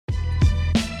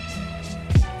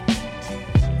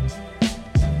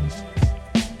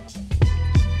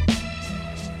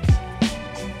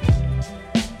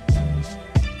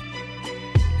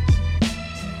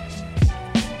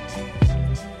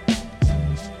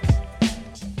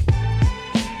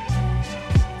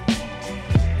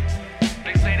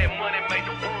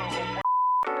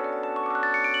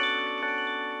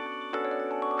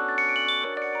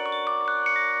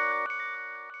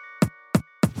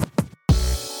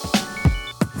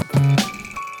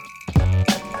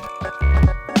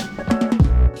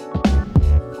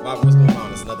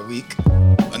week.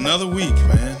 Another week,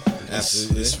 man.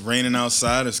 Absolutely. It's raining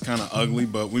outside. It's kind of ugly,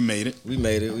 but we made it. We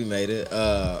made it.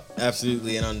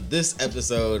 Absolutely. And on this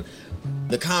episode,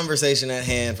 the conversation at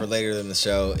hand for later in the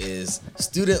show is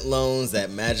student loans that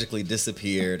magically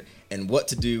disappeared and what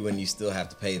to do when you still have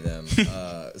to pay them.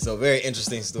 So very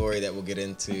interesting story that we'll get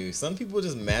into. Some people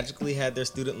just magically had their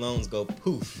student loans go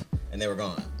poof and they were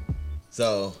gone.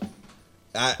 So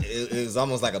it was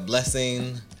almost like a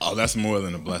blessing. Oh, that's more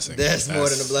than a blessing. That's more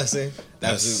than a blessing.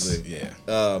 Absolutely. Yeah.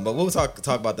 But we'll talk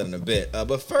about that in a bit.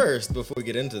 But first, before we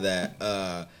get into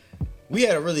that, we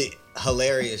had a really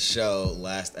hilarious show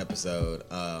last episode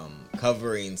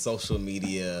covering social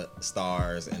media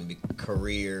stars and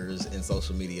careers in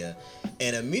social media.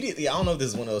 And immediately, I don't know if this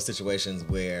is one of those situations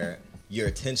where your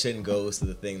attention goes to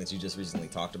the thing that you just recently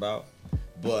talked about,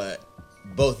 but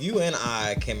both you and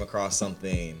I came across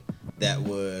something that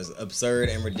was absurd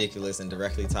and ridiculous and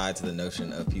directly tied to the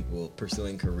notion of people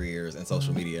pursuing careers in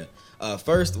social media.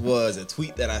 First was a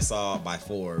tweet that I saw by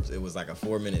Forbes. It was like a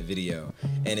 4-minute video,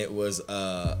 and it was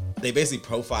they basically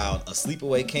profiled a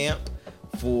sleepaway camp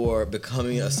for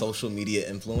becoming a social media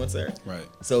influencer. Right.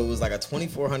 So it was like a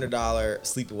 $2,400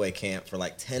 sleepaway camp for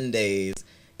like 10 days,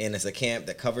 and it's a camp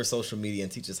that covers social media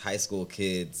and teaches high school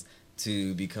kids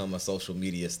to become a social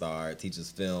media star. It teaches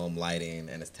film, lighting,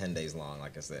 and it's 10 days long,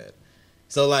 like I said.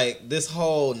 So, like, this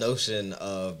whole notion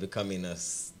of becoming a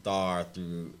star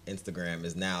through Instagram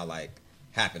is now, like,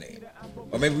 happening.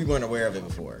 Or maybe we weren't aware of it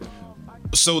before.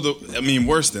 So,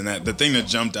 worse than that, the thing that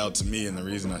jumped out to me and the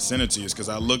reason I sent it to you is because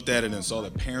I looked at it and saw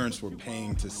that parents were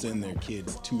paying to send their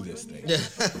kids to this thing.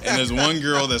 And there's one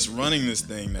girl that's running this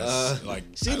thing that's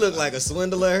She looked like a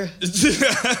swindler. She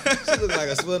looked like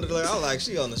a swindler. I was like,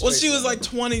 she on the street. Well, she was like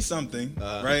 20-something,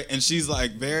 right? And she's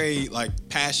like very like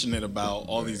passionate about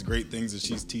all these great things that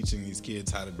she's teaching these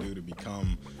kids how to do to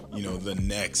become, you know, the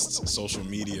next social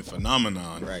media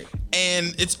phenomenon. Right.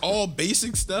 And it's all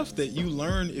basic stuff that you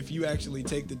learn if you actually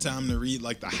take the time to read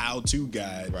like the how-to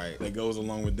guide that goes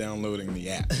along with downloading the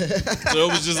app. So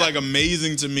it was just like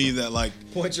amazing to me that like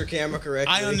point your camera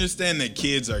correctly. I understand that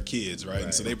kids are kids, right?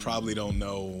 And so they probably don't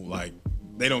know, like,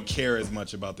 they don't care as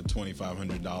much about the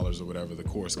 $2,500 or whatever the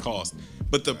course cost.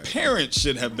 But the parents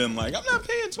should have been like, I'm not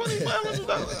paying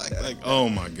 $2,500. like, oh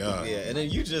my God. Yeah, and then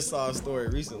you just saw a story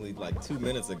recently, like 2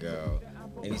 minutes ago,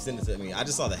 and you sent it to me. I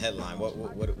just saw the headline. What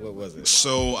was it?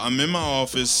 So I'm in my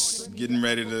office getting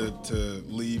ready to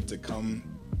leave to come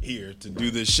here to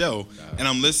do this show. And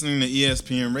I'm listening to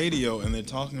ESPN radio, and they're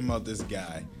talking about this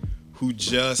guy who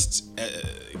just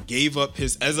gave up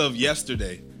his, as of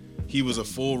yesterday, he was a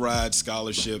full ride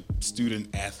scholarship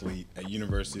student athlete at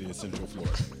University of Central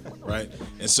Florida, right?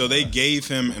 And so they gave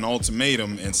him an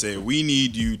ultimatum and said, we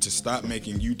need you to stop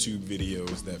making YouTube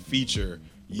videos that feature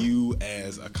you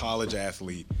as a college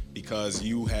athlete because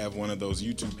you have one of those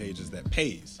YouTube pages that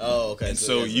pays. Oh, okay. And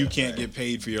so you can't get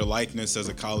paid for your likeness as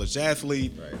a college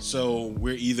athlete. Right. So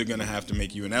we're either going to have to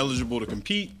make you ineligible to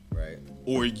compete, right,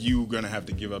 or you're going to have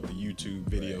to give up the YouTube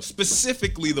videos,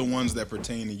 specifically the ones that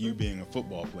pertain to you being a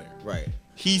football player. Right.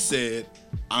 He said,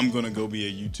 I'm going to go be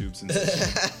a YouTube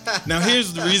sensation. Now,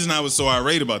 here's the reason I was so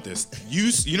irate about this.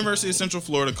 University of Central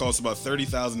Florida costs about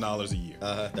 $30,000 a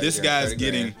year. This guy's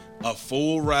getting a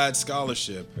full ride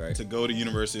scholarship to go to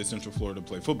University of Central Florida to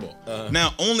play football.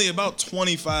 Now, only about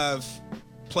 25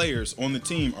 players on the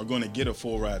team are going to get a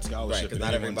full ride scholarship. Right, because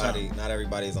not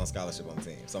everybody is on scholarship on the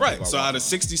team. Right, so out of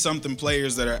 60-something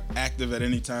players that are active at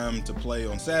any time to play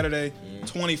on Saturday,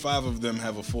 25 of them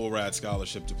have a full ride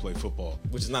scholarship to play football.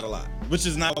 Which is not a lot. Which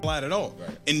is not a lot at all.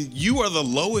 Right. And you are the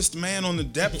lowest man on the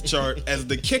depth chart as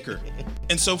the kicker.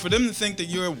 And so for them to think that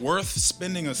you're worth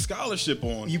spending a scholarship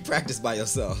on. You practice by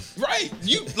yourself. Right.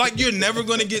 You're never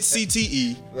going to get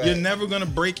CTE. Right. You're never going to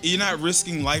break. You're not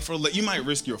risking life or you might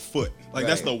risk your foot.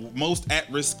 That's the most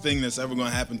at-risk thing that's ever going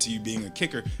to happen to you being a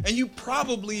kicker. And you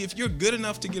probably, if you're good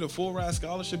enough to get a full ride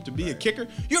scholarship to be a kicker,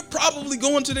 you're probably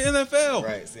going to the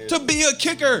NFL to be a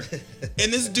kicker.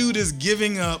 And this dude is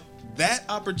giving up that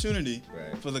opportunity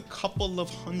for the couple of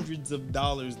hundreds of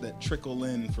dollars that trickle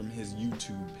in from his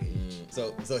YouTube page.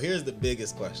 So here's the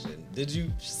biggest question. Did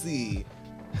you see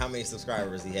how many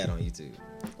subscribers he had on YouTube?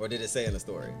 Or did it say in the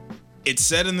story? It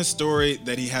said in the story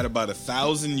that he had about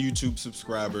 1,000 YouTube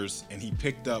subscribers, and he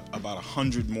picked up about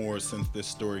 100 more since this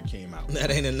story came out. That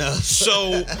ain't enough.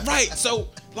 So,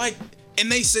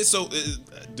 and they said,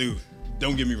 dude,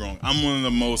 don't get me wrong. I'm one of the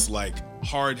most,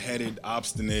 hard-headed,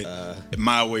 obstinate,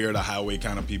 my way or the highway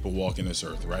kind of people walking this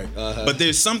earth, right? But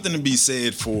there's something to be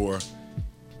said for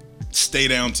stay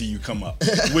down till you come up,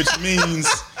 which means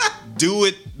do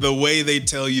it the way they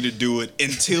tell you to do it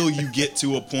until you get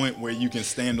to a point where you can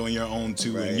stand on your own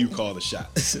too and you call the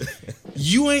shots.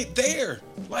 You ain't there.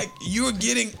 Like, you're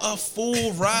getting a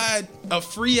full ride, a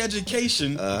free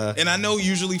education. And I know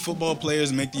usually football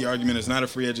players make the argument, it's not a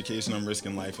free education, I'm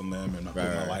risking life and limb and I put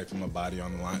my life and my body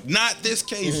on the line. Not this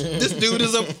case. This dude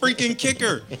is a freaking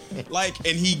kicker. Like,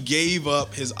 and he gave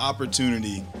up his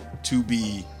opportunity to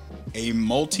be a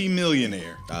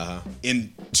multi-millionaire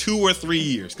in 2 or 3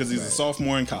 years, because he's a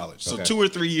sophomore in college. So 2 or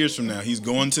 3 years from now, he's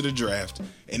going to the draft.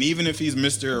 And even if he's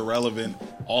Mr. Irrelevant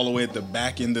all the way at the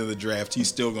back end of the draft, he's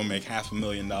still going to make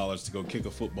 $500,000 to go kick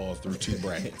a football through 2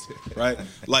 brackets, right?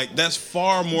 Like, that's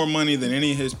far more money than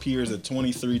any of his peers at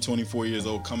 23, 24 years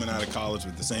old coming out of college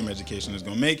with the same education is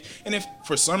going to make. And if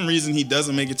for some reason he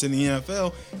doesn't make it to the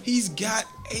NFL, he's got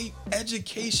a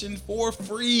education for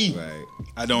free. Right.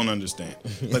 I don't understand.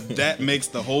 But that makes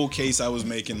the whole case I was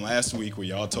making last week, where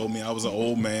y'all told me I was an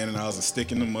old man and I was a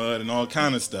stick in the mud and all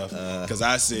kind of stuff. Because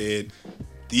I said,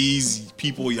 these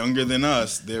people younger than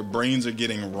us, their brains are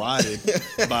getting rotted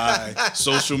by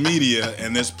social media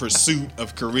and this pursuit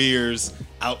of careers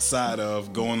outside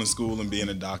of going to school and being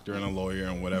a doctor and a lawyer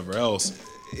and whatever else.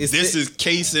 This is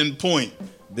case in point.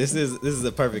 This is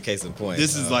a perfect case in point.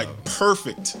 This is like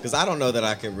perfect. Because I don't know that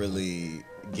I can really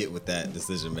get with that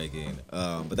decision making.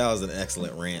 But that was an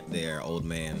excellent rant there, old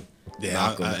man. Yeah,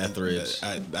 Malcolm Etheridge.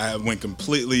 I went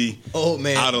completely old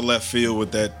man out of left field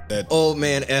with that. Old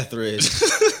man Etheridge.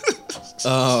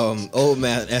 Old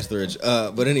man Etheridge.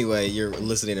 But anyway, you're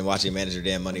listening and watching Manage Your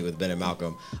Damn Money with Ben and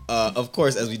Malcolm. Of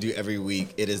course, as we do every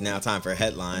week, it is now time for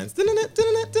headlines.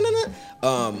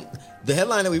 The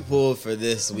headline that we pulled for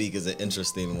this week is an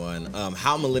interesting one.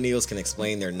 How millennials can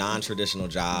explain their non-traditional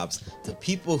jobs to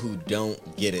people who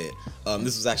don't get it.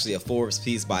 This was actually a Forbes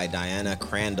piece by Diana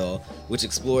Crandall, which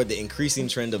explored the increasing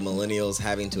trend of millennials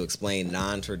having to explain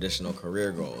non-traditional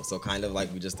career goals. So kind of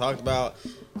like we just talked about,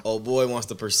 old boy wants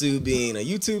to pursue being a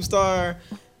YouTube star,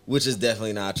 which is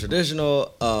definitely not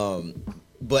traditional.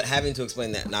 But having to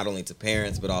explain that not only to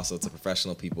parents, but also to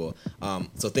professional people.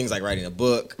 So things like writing a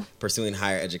book, pursuing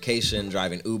higher education,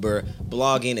 driving Uber,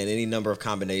 blogging, and any number of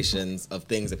combinations of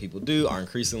things that people do are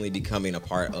increasingly becoming a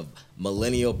part of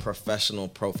millennial professional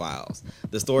profiles.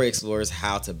 The story explores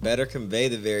how to better convey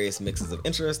the various mixes of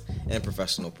interest and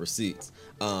professional pursuits.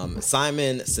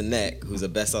 Simon Sinek, who's a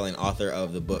best-selling author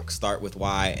of the book Start With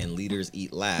Why and Leaders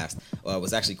Eat Last,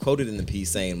 was actually quoted in the piece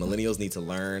saying millennials need to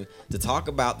learn to talk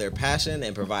about their passion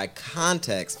and provide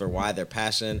context for why they're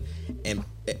passionate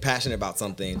about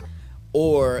something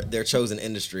or their chosen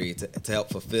industry to help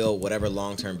fulfill whatever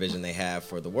long-term vision they have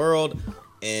for the world,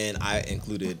 and I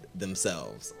included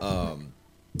themselves.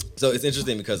 So it's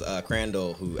interesting because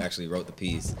Crandall, who actually wrote the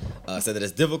piece, said that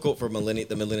it's difficult for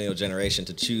the millennial generation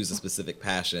to choose a specific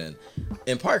passion,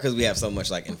 in part because we have so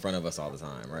much like in front of us all the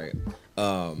time, right?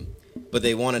 But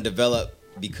they want to develop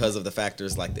because of the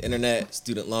factors like the internet,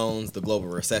 student loans, the global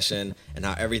recession, and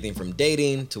how everything from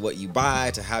dating to what you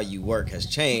buy to how you work has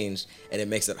changed, and it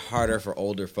makes it harder for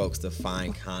older folks to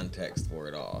find context for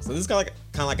it all. So this is kind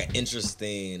of like an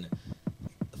interesting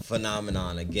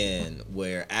phenomenon again,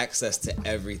 where access to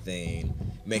everything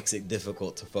makes it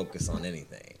difficult to focus on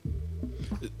anything.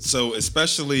 So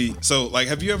like,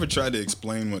 have you ever tried to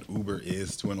explain what Uber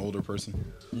is to an older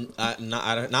person? Not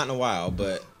in a while,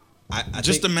 but I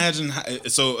just think, imagine how,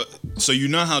 so you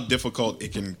know how difficult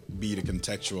it can be to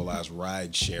contextualize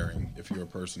ride sharing if you're a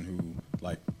person who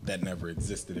like that never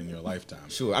existed in your lifetime.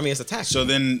 Sure, I mean it's a tax. So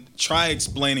then try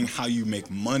explaining how you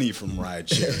make money from ride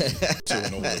sharing to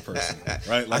an older person,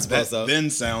 right? Like that so. Then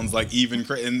sounds like even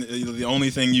and the only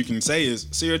thing you can say is,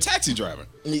 so you're a taxi driver.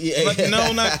 Yeah. Like,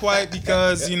 no, not quite,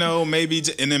 because maybe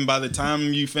and then by the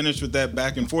time you finish with that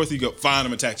back and forth, you go, fine,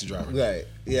 I'm a taxi driver. Right.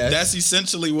 Yeah. That's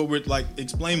essentially what we're like.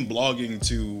 Explain blogging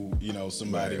to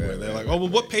somebody where they're like, oh well,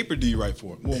 what paper do you write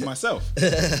for? Well, myself.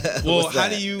 Well, what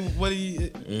do you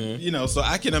mm-hmm. So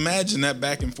I can imagine that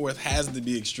back and forth has to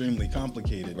be extremely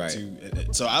complicated. Right.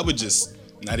 So I would just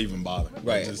not even bother.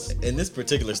 Right. And this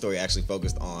particular story actually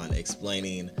focused on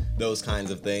explaining those kinds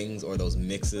of things, or those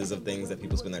mixes of things that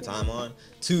people spend their time on,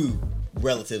 to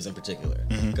relatives in particular.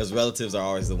 Because mm-hmm. relatives are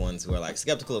always the ones who are like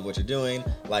skeptical of what you're doing,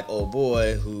 like old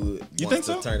boy who wants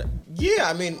to turn. Yeah,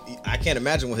 I mean, I can't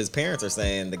imagine what his parents are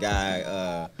saying. The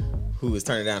guy who is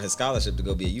turning down his scholarship to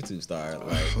go be a YouTube star.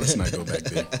 Like, let's not go back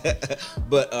there.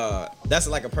 But that's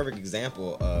like a perfect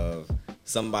example of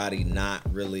somebody not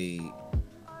really.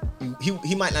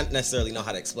 He might not necessarily know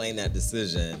how to explain that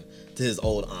decision to his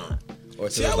old aunt Or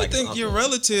See, I would think your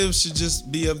relatives should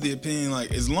just be of the opinion,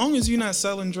 like, as long as you're not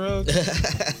selling drugs,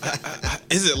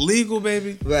 is it legal,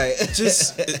 baby? Right.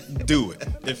 Just do it.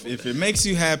 If it makes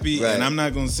you happy, right. and I'm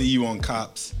not gonna see you on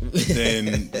Cops,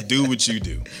 then do what you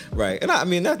do. Right, and I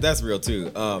mean that's real too.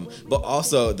 But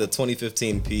also the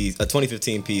 2015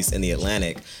 piece in the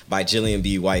Atlantic by Jillian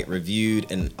B. White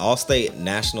reviewed an Allstate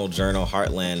National Journal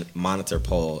Heartland Monitor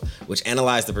poll, which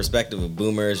analyzed the perspective of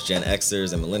boomers, Gen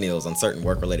Xers, and millennials on certain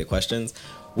work-related questions.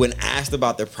 When asked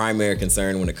about their primary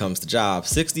concern when it comes to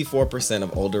jobs, 64%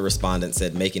 of older respondents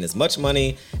said making as much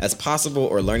money as possible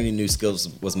or learning new skills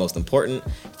was most important.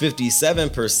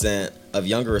 57% of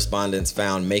younger respondents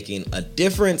found making a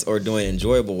difference or doing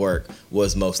enjoyable work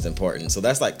was most important. So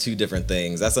that's like two different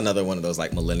things. That's another one of those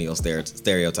like millennial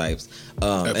stereotypes.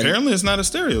 Apparently it's not a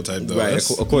stereotype though. Right,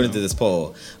 according to this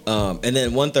poll. And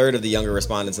then 1/3 of the younger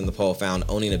respondents in the poll found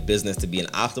owning a business to be an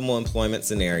optimal employment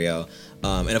scenario.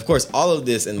 And of course, all of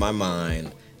this in my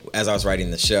mind, as I was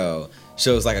writing the show,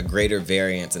 shows like a greater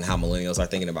variance in how millennials are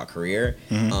thinking about career.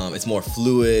 It's more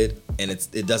fluid, and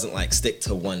it doesn't like stick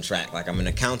to one track. Like, I'm an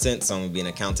accountant, so I'm gonna be an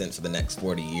accountant for the next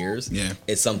 40 years. Yeah.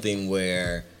 It's something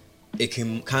where it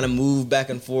can kind of move back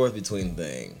and forth between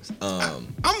things.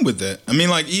 I'm with that. I mean,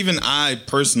 like, even I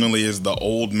personally, as the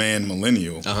old man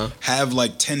millennial, have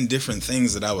like 10 different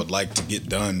things that I would like to get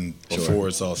done before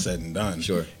it's all said and done.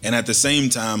 Sure. And at the same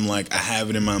time, like, I have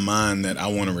it in my mind that I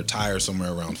want to retire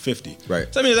somewhere around 50. Right.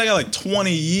 So that means I got like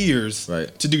 20 years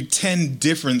Right. to do 10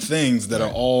 different things that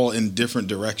are all in different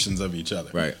directions of each other.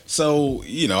 Right. So,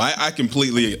 you know, I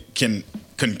completely can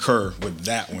concur with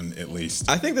that one, at least.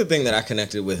 I think the thing that I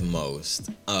connected with most,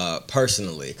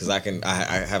 personally, because I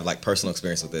have like personal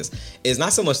experience with this, is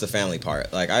not so much the family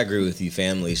part. Like, I agree with you.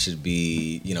 Family should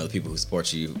be, you know, the people who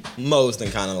support you most,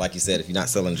 and kind of like you said, if you're not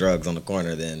selling drugs on the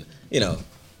corner, then, you know,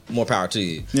 more power to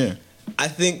you. Yeah. I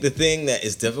think the thing that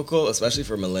is difficult, especially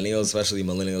for millennials, especially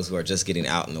millennials who are just getting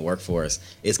out in the workforce,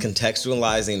 is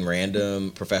contextualizing random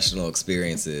professional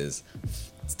experiences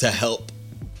to help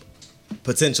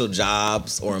potential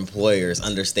jobs or employers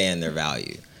understand their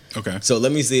value. Okay. So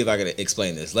let me see if I can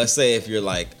explain this. Let's say if you're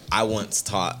like, I once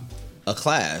taught a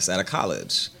class at a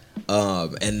college,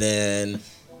 and then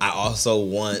I also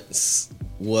once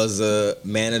was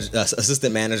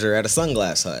assistant manager at a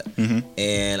sunglass hut,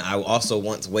 and I also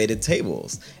once waited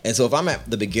tables. And so if I'm at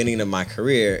the beginning of my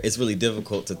career, it's really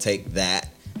difficult to take that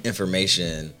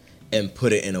information and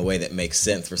put it in a way that makes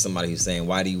sense for somebody who's saying,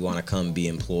 why do you want to come be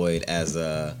employed as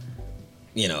a,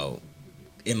 you know,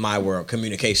 in my world,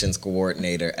 communications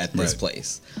coordinator at this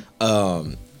place.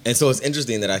 And so it's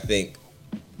interesting that I think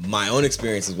my own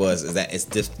experiences is that it's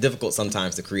difficult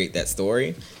sometimes to create that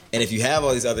story. And if you have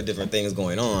all these other different things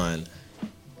going on,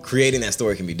 creating that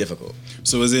story can be difficult.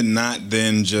 So is it not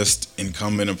then just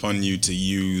incumbent upon you to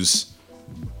use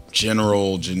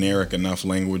generic enough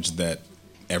language that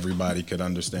everybody could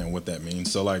understand what that means?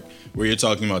 So like where you're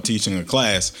talking about teaching a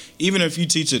class, even if you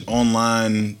teach it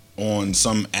online on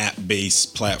some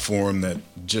app-based platform that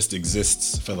just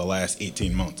exists for the last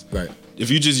 18 months. Right. If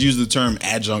you just use the term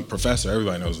adjunct professor,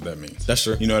 everybody knows what that means. That's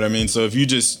true. You know what I mean? So if you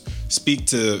just speak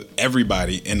to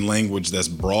everybody in language that's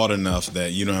broad enough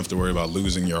that you don't have to worry about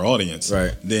losing your audience,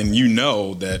 right, then you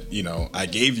know that, you know, I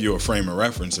gave you a frame of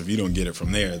reference. If you don't get it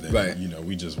from there, then, right, you know,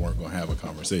 we just weren't going to have a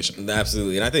conversation.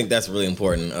 Absolutely. And I think that's really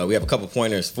important. We have a couple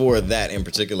pointers for that in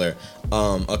particular.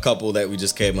 A couple that we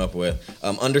just came up with.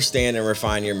 Understand and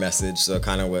refine your message. So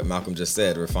kind of what Malcolm just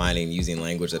said, refining, using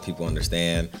language that people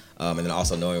understand, and then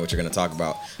also knowing what you're going to talk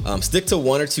about. Stick to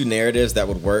one or two narratives that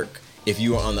would work if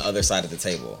you were on the other side of the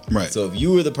table. Right. So if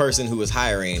you were the person who was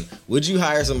hiring, would you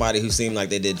hire somebody who seemed like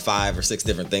they did 5 or 6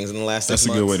 different things in the last 6 months?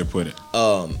 That's a good way to put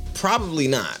it. Probably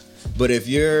not. But if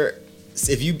you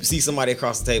see somebody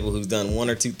across the table who's done 1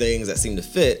 or 2 things that seem to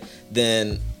fit,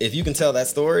 then if you can tell that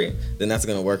story, then that's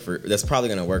probably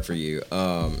going to work for you.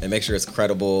 And make sure it's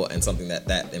credible and something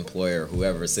that employer,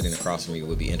 whoever is sitting across from you,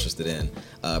 would be interested in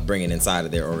bringing inside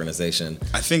of their organization.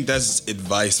 I think that's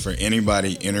advice for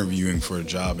anybody interviewing for a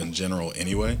job in general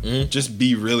anyway. Mm-hmm. Just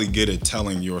be really good at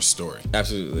telling your story.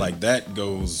 Absolutely. Like that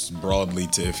goes broadly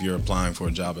to if you're applying for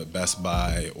a job at Best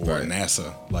Buy or right,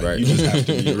 NASA. Like right, you just have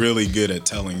to be really good at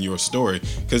telling your story.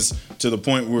 Because to the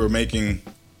point we were making,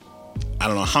 I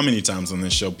don't know how many times on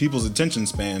this show, people's attention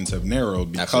spans have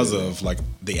narrowed because absolutely, of like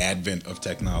the advent of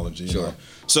technology. Sure. You know?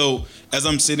 So as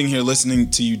I'm sitting here listening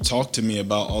to you talk to me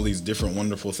about all these different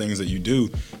wonderful things that you do,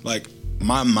 like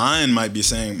my mind might be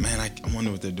saying, man, I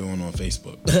wonder what they're doing on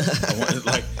Facebook.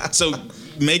 So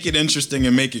make it interesting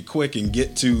and make it quick and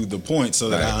get to the point so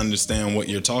that I understand what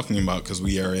you're talking about, because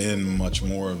we are in much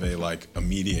more of a like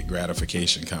immediate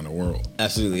gratification kind of world.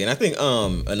 Absolutely. And I think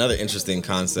another interesting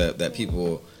concept that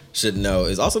people should know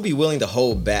is also be willing to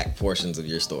hold back portions of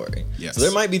your story. Yes. So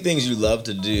there might be things you love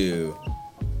to do,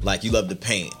 like you love to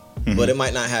paint, but it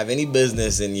might not have any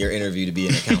business in your interview to be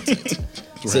an accountant.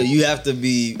 So you have to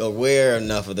be aware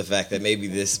enough of the fact that maybe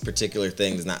this particular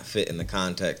thing does not fit in the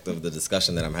context of the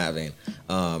discussion that I'm having.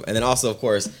 And then also, of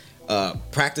course,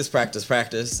 practice.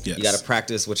 Yes. You got to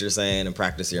practice what you're saying and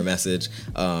practice your message.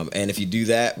 And if you do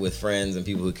that with friends and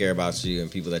people who care about you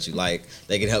and people that you like,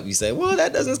 they can help you say, well,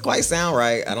 that doesn't quite sound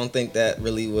right. I don't think that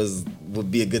really would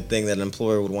be a good thing that an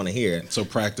employer would want to hear. So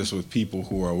practice with people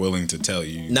who are willing to tell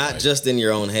you. Not just in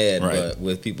your own head, but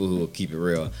with people who will keep it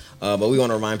real. But we want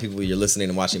to remind people you're listening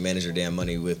and watching Manage Your Damn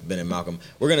Money with Ben and Malcolm.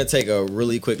 We're going to take a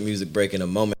really quick music break in a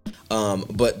moment.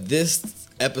 But this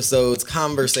episode's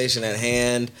conversation at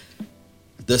hand,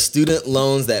 the student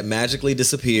loans that magically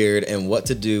disappeared and what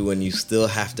to do when you still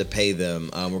have to pay them.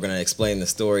 We're going to explain the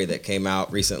story that came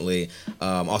out recently.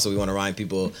 Also, we want to remind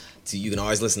people you can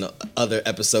always listen to other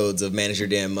episodes of Manage Your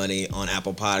Damn Money on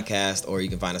Apple Podcast, or you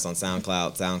can find us on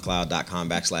SoundCloud,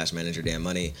 soundcloud.com/Manage Your Damn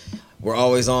Money. We're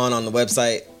always on the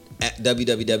website at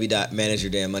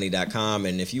www.manageyourdamnmoney.com.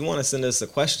 And if you want to send us a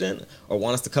question or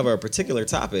want us to cover a particular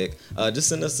topic, just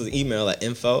send us an email at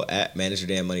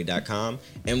info@manageyourdamnmoney.com.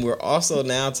 And we're also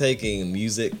now taking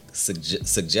music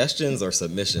suggestions or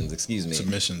submissions,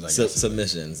 Submissions, I guess.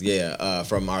 Submissions, yeah,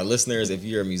 from our listeners. If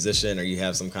you're a musician or you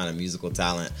have some kind of musical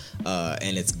talent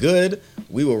and it's good,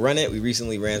 we will run it. We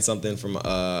recently ran something from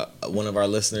one of our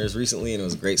listeners recently, and it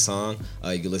was a great song.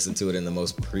 You can listen to it in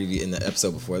the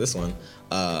episode before this one.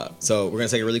 So we're going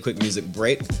to take a really quick music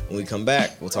break. When we come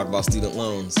back, we'll talk about student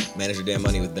loans. Manage Your Damn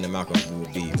Money with Ben and Malcolm. We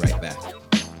will be right back.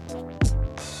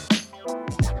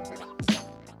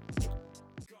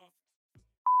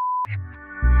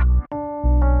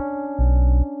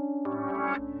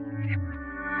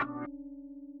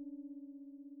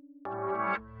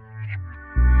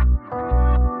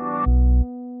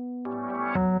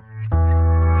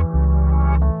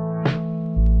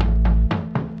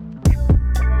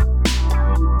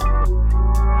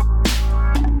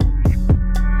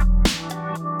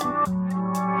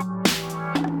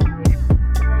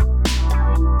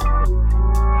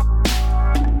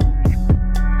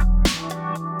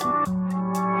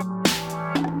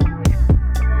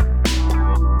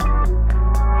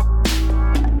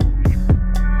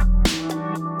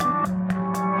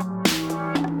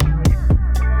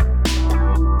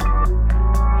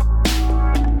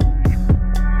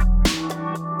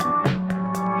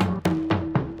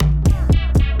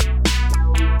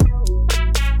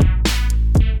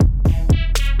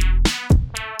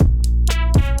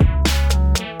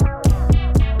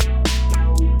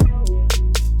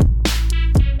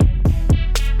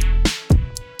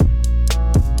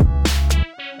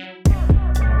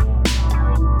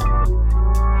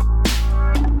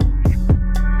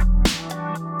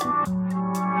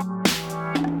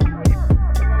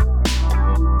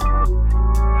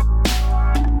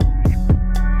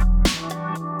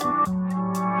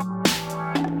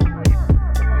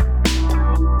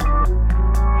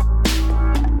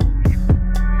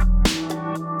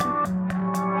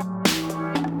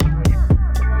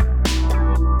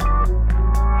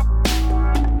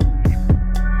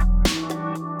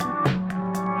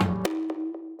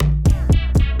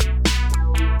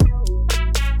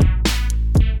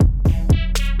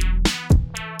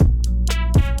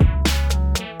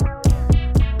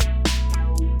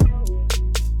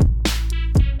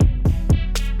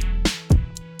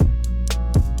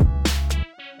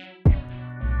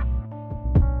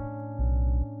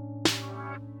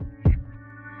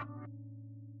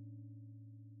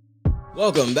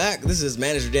 Welcome back. This is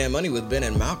Manage Your Damn Money with Ben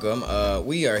and Malcolm.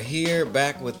 We are here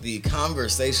back with the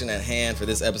conversation at hand for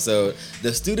this episode.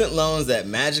 The student loans that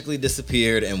magically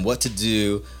disappeared and what to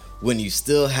do when you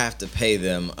still have to pay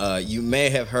them. You may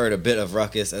have heard a bit of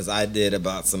ruckus, as I did,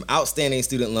 about some outstanding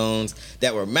student loans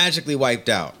that were magically wiped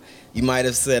out. You might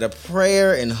have said a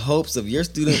prayer in hopes of your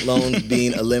student loans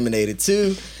being eliminated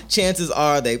too. Chances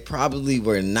are they probably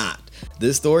were not.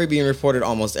 This story being reported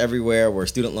almost everywhere where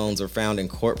student loans are found in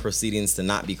court proceedings to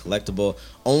not be collectible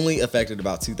only affected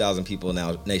about 2,000 people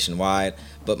now nationwide.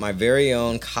 But my very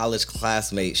own college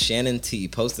classmate Shannon T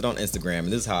posted on Instagram, and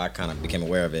this is how I kind of became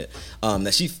aware of it,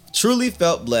 that she truly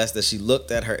felt blessed that she looked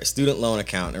at her student loan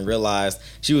account and realized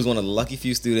she was one of the lucky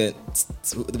few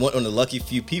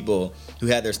people who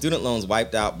had their student loans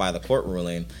wiped out by the court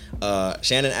ruling.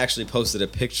 Shannon actually posted a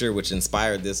picture which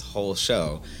inspired this whole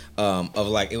show. Of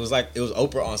like it was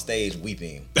Oprah on stage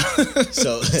weeping.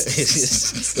 So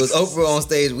it was Oprah on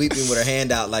stage weeping with her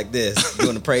hand out like this,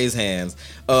 doing the praise hands.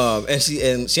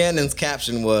 And Shannon's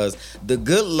caption was, "The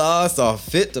good Lord saw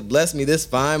fit to bless me this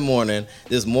fine morning.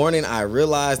 This morning I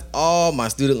realized all my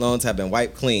student loans have been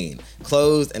wiped clean,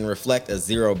 closed, and reflect a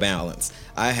zero balance.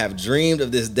 I have dreamed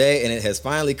of this day and it has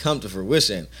finally come to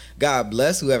fruition. God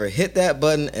bless whoever hit that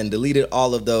button and deleted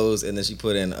all of those." And then she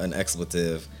put in an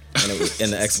expletive.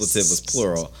 And the expletive was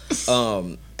plural.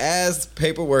 As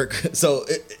paperwork, so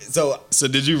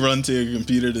did you run to your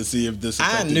computer to see if this?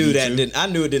 I knew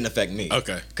it didn't affect me.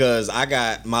 Okay, because I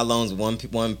got my loans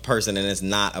with one person, and it's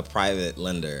not a private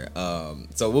lender.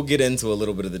 So we'll get into a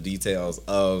little bit of the details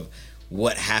of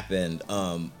what happened.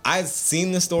 I've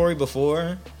seen the story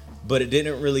before, but it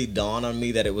didn't really dawn on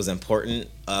me that it was important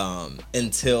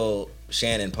until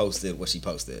Shannon posted what she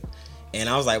posted. And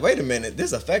I was like, wait a minute,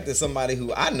 this affected somebody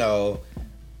who I know.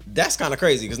 That's kind of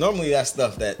crazy, because normally that's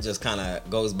stuff that just kind of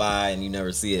goes by and you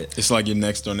never see it. It's like your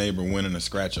next door neighbor winning a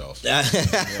scratch off.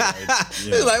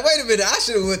 It's like, wait a minute, I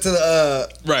should have went to the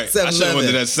right. 7-Eleven. I should have went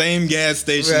to that same gas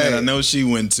station that I know she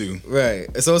went to. Right.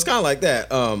 So it's kind of like that.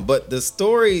 But the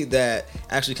story that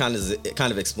actually kind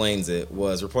of explains it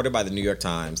was reported by the New York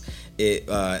Times.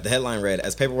 The headline read,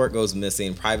 "As paperwork goes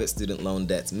missing, private student loan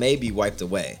debts may be wiped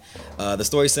away." The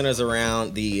story centers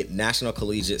around the National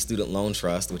Collegiate Student Loan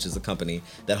Trust, which is a company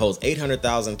that holds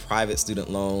 800,000 private student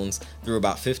loans through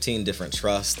about 15 different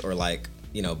trusts or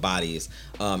bodies.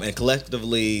 And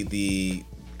collectively, the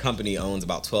company owns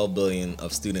about $12 billion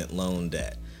of student loan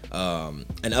debt.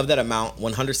 And of that amount,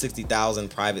 160,000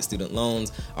 private student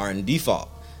loans are in default.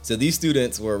 So these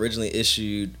students were originally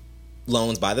issued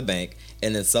loans by the bank,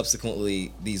 and then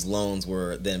subsequently these loans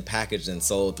were then packaged and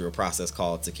sold through a process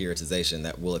called securitization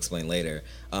that we'll explain later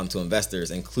to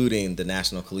investors, including the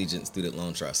National Collegiate Student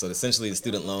Loan Trust. So essentially the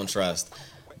Student Loan Trust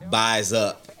buys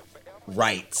up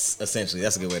rights, essentially,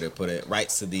 that's a good way to put it,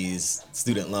 rights to these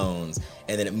student loans,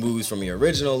 and then it moves from your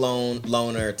original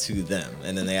loaner to them,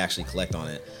 and then they actually collect on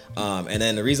it. And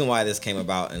then the reason why this came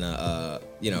about in a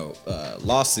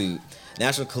lawsuit,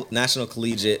 National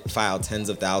Collegiate filed tens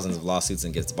of thousands of lawsuits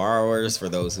against borrowers for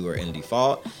those who are in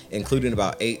default, including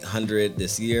about 800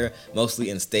 this year, mostly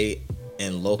in state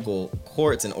and local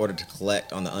courts, in order to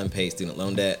collect on the unpaid student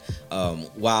loan debt.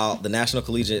 While the National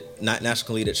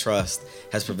Collegiate Trust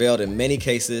has prevailed in many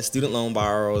cases, student loan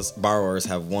borrowers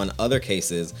have won other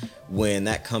cases when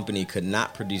that company could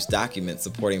not produce documents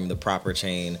supporting the proper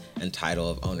chain and title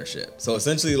of ownership. So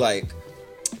essentially,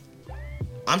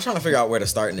 I'm trying to figure out where to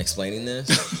start in explaining this,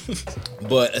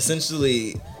 but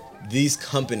essentially these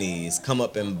companies come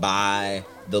up and buy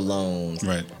the loans.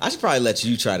 Right. I should probably let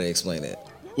you try to explain it.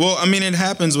 Well, I mean, it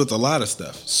happens with a lot of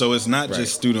stuff. So it's not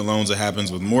just student loans. It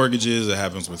happens with mortgages. It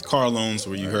happens with car loans,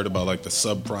 where you heard about the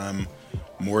subprime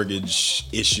mortgage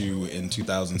issue in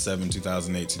 2007,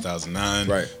 2008, 2009.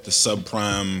 Right. The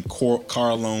subprime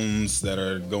car loans that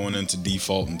are going into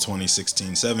default in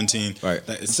 2016, 17. Right.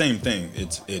 It's the same thing.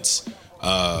 It's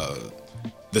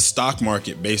the stock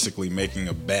market basically making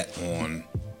a bet on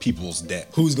people's debt.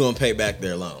 Who's going to pay back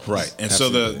their loans? Right. And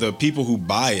Absolutely. so the people who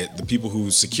buy it, the people who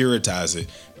securitize it,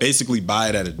 basically buy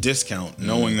it at a discount,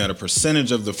 knowing that a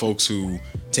percentage of the folks who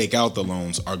take out the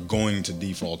loans are going to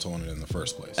default on it in the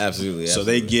first place. Absolutely. So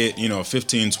they get, a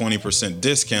 15, 20%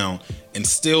 discount and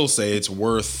still say it's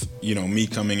worth, me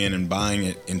coming in and buying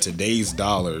it in today's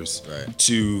dollars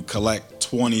to collect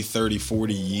 20, 30,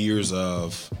 40 years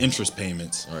of interest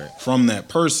payments from that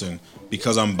person,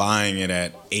 because I'm buying it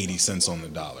at 80 cents on the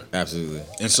dollar. Absolutely.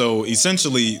 And so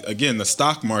essentially, again, the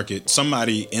stock market,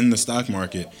 somebody in the stock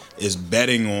market is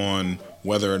betting on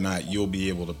whether or not you'll be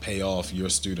able to pay off your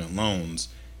student loans.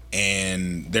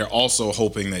 And they're also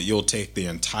hoping that you'll take the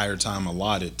entire time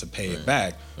allotted to pay it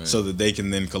back, so that they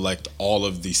can then collect all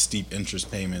of the steep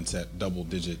interest payments at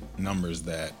double-digit numbers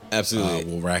that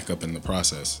will rack up in the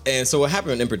process. And so what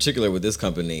happened in particular with this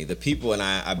company, the people, and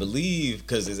I believe,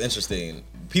 because it's interesting,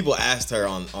 people asked her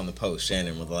on the post,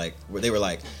 Shannon was like, where they were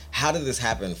like, how did this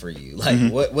happen for you?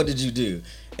 Like, what did you do?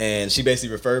 And she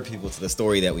basically referred people to the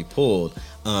story that we pulled.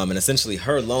 And essentially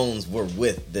her loans were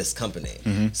with this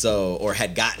company. So, or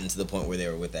had gotten to the point where they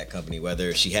were with that company,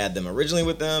 whether she had them originally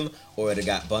with them or it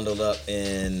got bundled up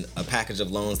in a package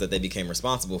of loans that they became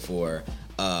responsible for.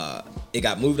 It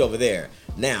got moved over there.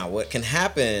 Now, what can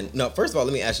happen? No, first of all,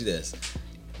 let me ask you this.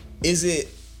 Is it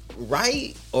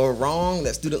right or wrong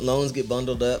that student loans get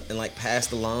bundled up and like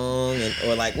passed along, and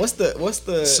or like what's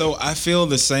the So I feel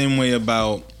the same way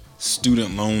about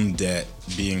student loan debt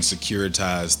being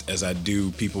securitized as I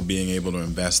do people being able to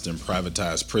invest in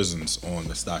privatized prisons on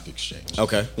the stock exchange.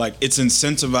 Okay. Like, it's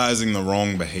incentivizing the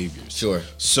wrong behaviors. Sure.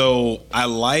 So I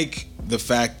like the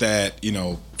fact that, you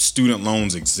know, student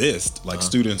loans exist. Like,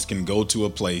 students can go to a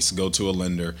place, go to a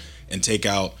lender, and take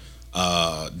out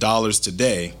dollars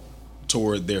today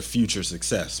toward their future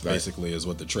success, basically, is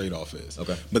what the trade-off is.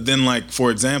 Okay. But then, like, for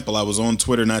example, I was on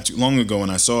Twitter not too long ago and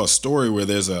I saw a story where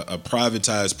there's a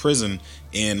privatized prison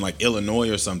in like Illinois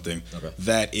or something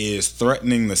that is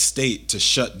threatening the state to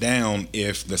shut down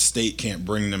if the state can't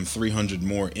bring them 300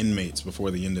 more inmates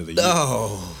before the end of the year.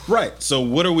 Oh. Right. So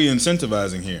what are we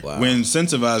incentivizing here? Wow. We're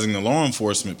incentivizing the law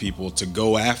enforcement people to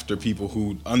go after people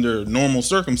who, under normal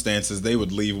circumstances, they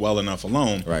would leave well enough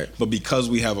alone. Right. But because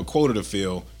we have a quota to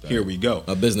fill, here we go.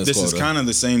 A business This quota. is kind of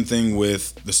the same thing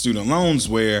with the student loans,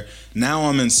 where now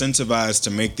I'm incentivized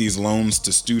to make these loans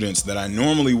to students that I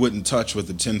normally wouldn't touch with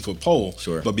a 10-foot pole.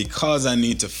 Sure. But because I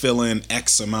need to fill in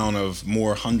X amount of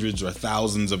more hundreds or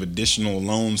thousands of additional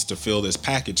loans to fill this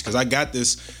package, because I got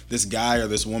this guy or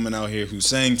this woman out here who's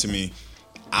saying to me,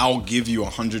 I'll give you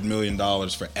 $100 million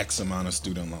for X amount of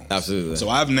student loans. Absolutely. So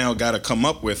I've now got to come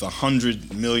up with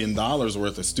 $100 million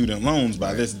worth of student loans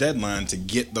by this deadline to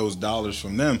get those dollars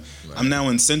from them. Right. I'm now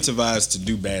incentivized to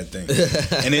do bad things.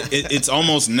 And it's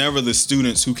almost never the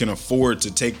students who can afford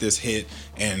to take this hit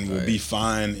and will be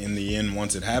fine in the end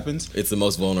once it happens. It's the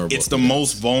most vulnerable. It's the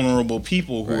most vulnerable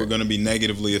people who are going to be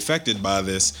negatively affected by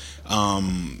this.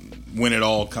 When it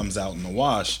all comes out in the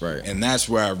wash. Right. And that's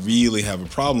where I really have a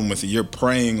problem with it. You're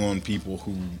preying on people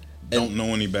who don't know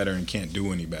any better and can't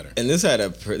do any better. And this had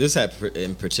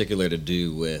in particular to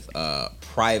do with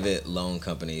private loan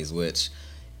companies, which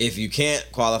if you can't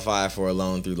qualify for a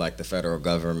loan through like the federal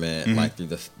government, like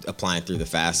through applying through the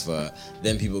FAFSA,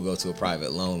 then people go to a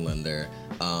private loan lender.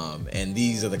 And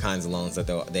these are the kinds of loans that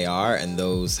they are, and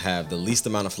those have the least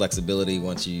amount of flexibility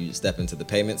once you step into the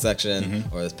payment section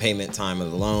or the payment time of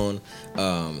the loan.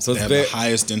 So they have the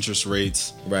highest interest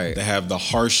rates. Right. They have the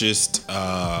harshest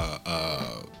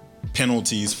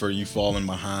penalties for you falling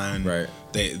behind. Right.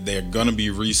 They're gonna be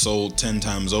resold 10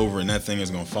 times over, and that thing is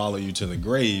gonna follow you to the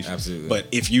grave. Absolutely. But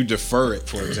if you defer it,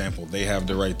 for example, they have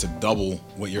the right to double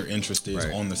what your interest is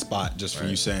on the spot just for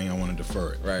you saying I want to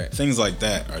defer it. Right. Things like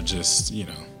that are just, you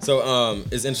know. So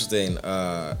it's interesting.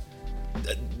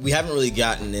 We haven't really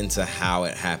gotten into how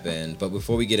it happened, but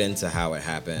before we get into how it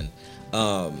happened,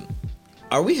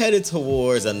 are we headed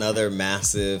towards another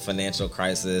massive financial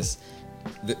crisis?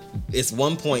 It's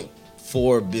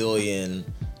 $1.4 billion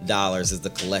is the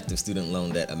collective student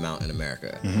loan debt amount in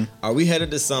America. Are we headed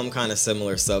to some kind of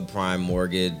similar subprime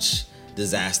mortgage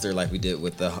disaster like we did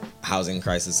with the housing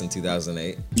crisis in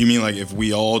 2008? You mean like if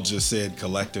we all just said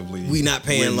collectively we not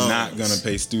paying we're loans, not going to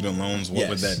pay student loans, what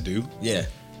would that do? Yeah.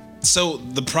 So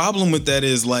the problem with that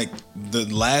is, like,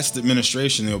 the last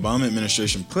administration, the Obama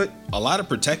administration, put a lot of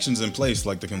protections in place,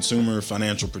 like the Consumer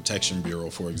Financial Protection Bureau,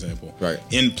 for example,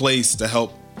 in place to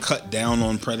help cut down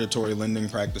on predatory lending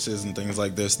practices and things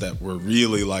like this that were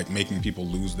really like making people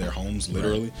lose their homes,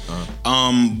 literally.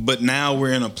 But now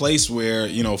we're in a place where,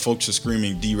 you know, folks are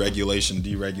screaming deregulation,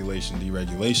 deregulation,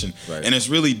 deregulation. And it's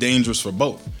really dangerous for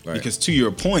both. Because to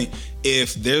your point,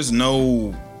 if there's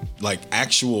no like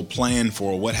actual plan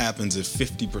for what happens if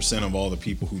 50% of all the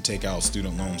people who take out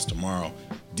student loans tomorrow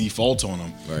default on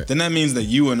them, then that means that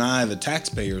you and I, the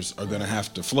taxpayers, are going to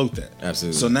have to float that.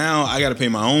 Absolutely. So now I got to pay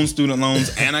my own student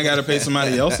loans and I got to pay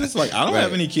somebody else's. Like, I don't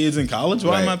have any kids in college.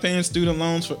 Why am I paying student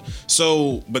loans for?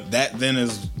 So, but that then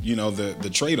is, you know, the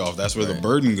trade-off. That's where the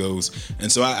burden goes. And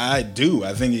so I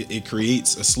think it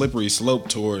creates a slippery slope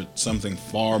toward something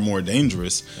far more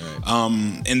dangerous.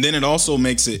 And then it also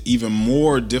makes it even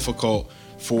more difficult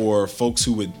for folks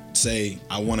who would say,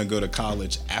 I want to go to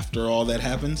college after all that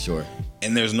happens.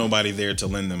 and there's nobody there to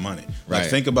lend them money. Like, Right.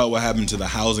 think about what happened to the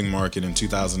housing market in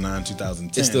 2009,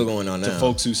 2010. It's still going on To now.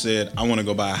 folks who said, I want to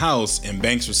go buy a house, and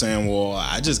banks were saying, well,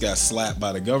 I just got slapped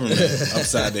by the government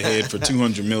upside the head for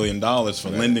 $200 million for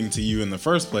lending to you in the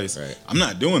first place. Right. I'm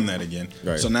not doing that again.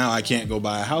 Right. So now I can't go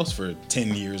buy a house for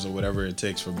 10 years or whatever it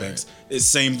takes for banks. It's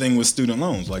same thing with student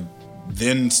loans. Like,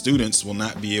 then students will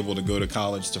not be able to go to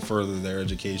college to further their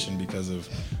education because of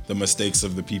the mistakes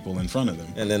of the people in front of them.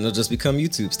 And then they'll just become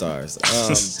YouTube stars.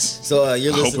 So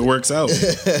you're I hope listening. it works out.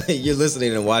 You're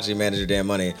listening and watching Manage Your Damn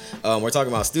Money. We're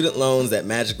talking about student loans that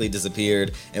magically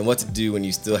disappeared and what to do when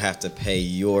you still have to pay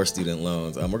your student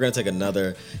loans. We're going to take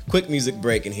another quick music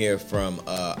break and hear from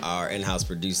our in-house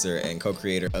producer and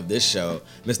co-creator of this show,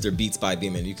 Mr. Beats by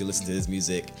Beeman. You can listen to his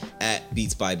music at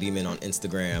Beats by Beeman on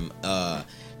Instagram.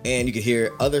 And you can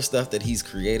hear other stuff that he's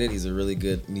created. He's a really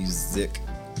good music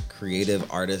creative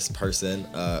artist person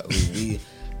who we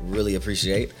really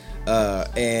appreciate.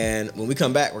 And when we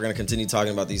come back, we're going to continue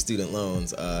talking about these student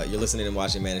loans. You're listening and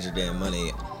watching Manage Your Damn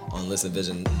Money on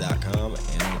listenvision.com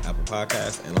and on Apple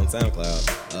Podcasts and on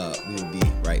SoundCloud. We will be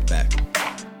right back.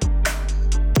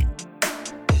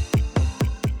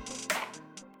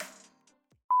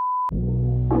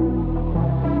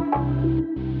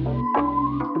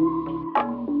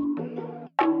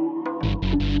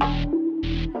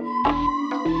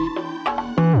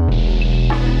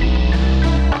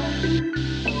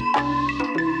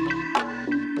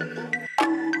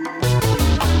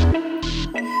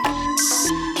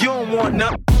 You don't want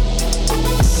nothing.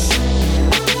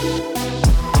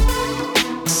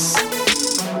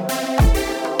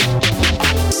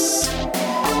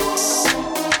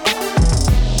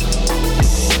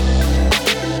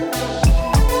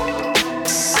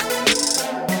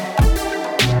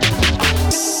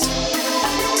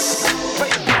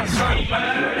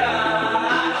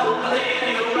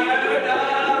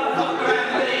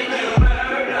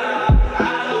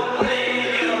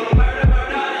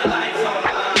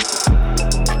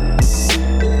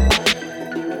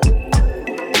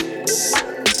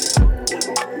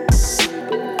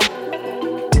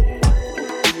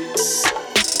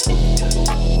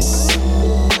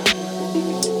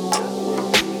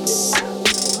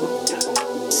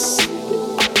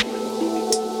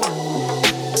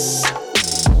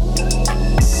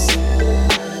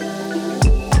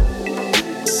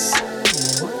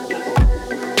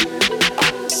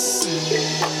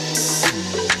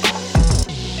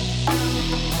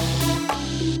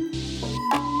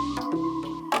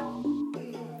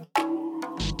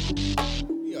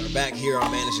 We are back here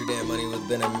on Manage Your Damn Money with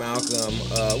Ben and Malcolm.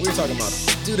 We were talking about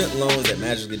student loans that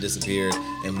magically disappeared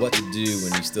and what to do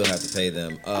when you still have to pay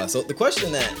them. So the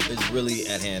question that is really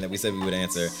at hand that we said we would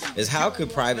answer is, how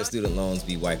could private student loans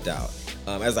be wiped out?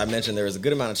 As I mentioned, there was a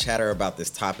good amount of chatter about this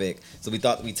topic, so we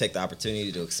thought we'd take the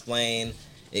opportunity to explain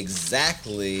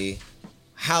exactly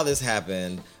how this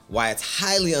happened, why it's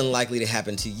highly unlikely to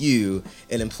happen to you,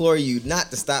 and implore you not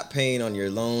to stop paying on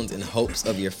your loans in hopes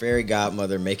of your fairy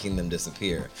godmother making them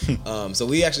disappear. So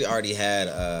we actually already had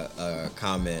a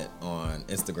comment on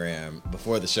Instagram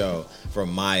before the show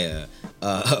from Maya,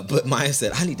 but Maya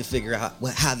said, I need to figure out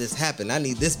how this happened. I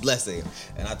need this blessing.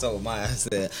 And I told Maya, I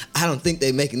said, I don't think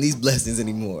they're making these blessings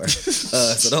anymore.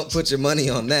 So don't put your money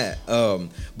on that.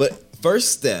 But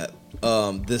first step,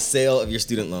 the sale of your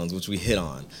student loans, which we hit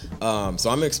on. So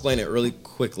I'm gonna explain it really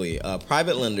quickly.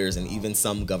 Private lenders and even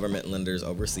some government lenders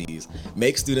overseas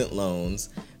make student loans,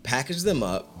 package them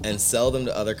up, and sell them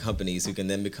to other companies who can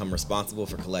then become responsible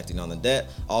for collecting on the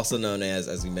debt, also known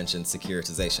as we mentioned,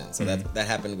 securitization. So that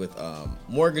happened with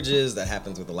mortgages, that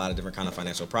happens with a lot of different kind of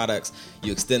financial products.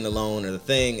 You extend the loan or the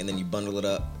thing, and then you bundle it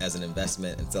up as an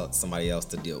investment and sell it to somebody else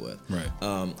to deal with.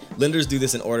 Right. Lenders do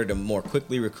this in order to more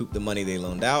quickly recoup the money they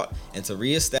loaned out and to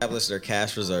reestablish their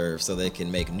cash reserves so they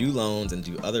can make new loans and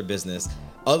do other business.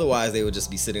 Otherwise, they would just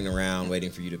be sitting around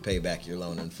waiting for you to pay back your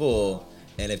loan in full.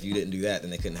 And if you didn't do that, then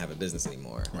they couldn't have a business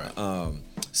anymore. Right.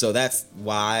 So that's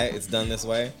why it's done this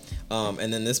way.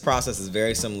 And then this process is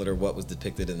very similar to what was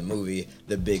depicted in the movie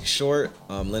The Big Short.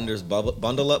 Lenders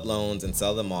bundle up loans and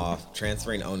sell them off,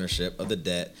 transferring ownership of the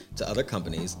debt to other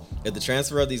companies. If the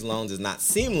transfer of these loans is not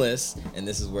seamless, and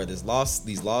this is where these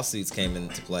lawsuits came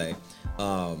into play,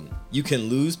 you can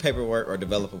lose paperwork or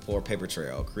develop a poor paper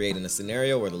trail, creating a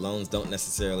scenario where the loans don't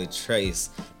necessarily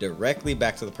trace directly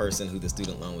back to the person who the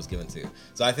student loan was given to.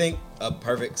 So I think a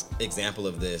perfect example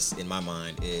of this in my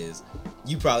mind is,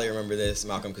 you probably remember this,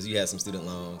 Malcolm, because you had some student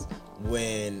loans.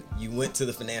 When you went to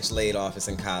the financial aid office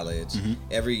in college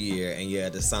every year and you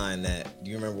had to sign that, do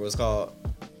you remember what it's called?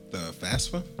 The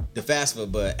FAFSA? The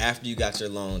FAFSA, but after you got your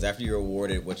loans, after you were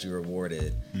awarded what you were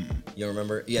awarded, You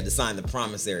remember? You had to sign the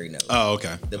promissory note. Oh,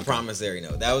 okay. The promissory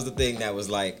note. That was the thing that was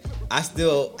like, I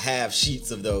still have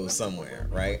sheets of those somewhere,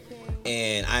 right?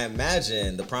 And I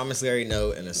imagine the promissory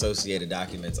note and associated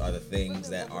documents are the things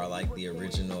that are like the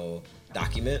original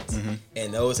documents.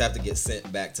 And those have to get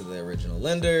sent back to the original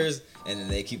lenders, and then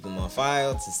they keep them on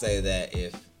file to say that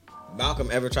if Malcolm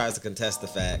ever tries to contest the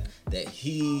fact that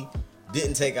he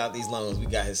didn't take out these loans, we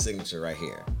got his signature right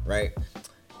here, right?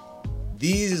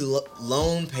 These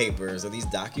loan papers or these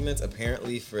documents,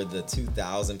 apparently for the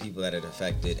 2,000 people that it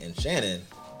affected in Shannon,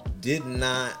 did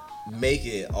not make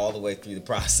it all the way through the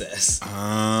process.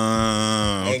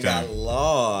 Okay. And got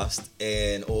lost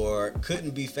or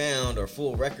couldn't be found, or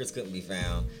full records couldn't be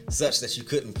found, such that you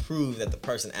couldn't prove that the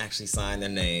person actually signed their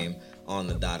name on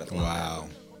the dotted line. Wow.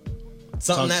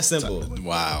 Something that simple.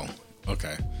 Wow.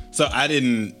 Okay. So I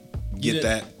didn't get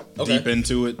that deep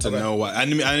into it to know why. I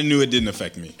knew it didn't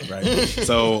affect me, right?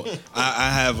 So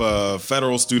I have a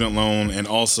federal student loan, and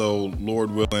also,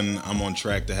 Lord willing, I'm on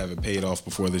track to have it paid off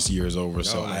before this year is over.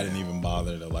 So I didn't even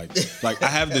bother to like I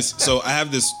have this. So I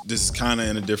have this. This is kind of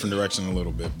in a different direction a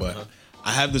little bit, but.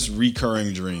 I have this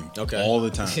recurring dream all the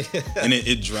time. And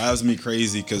it drives me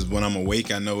crazy because when I'm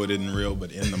awake, I know it isn't real,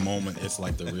 but in the moment, it's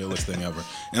like the realest thing ever.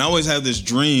 And I always have this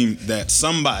dream that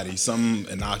somebody, some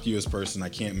innocuous person, I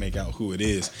can't make out who it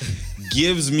is,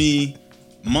 gives me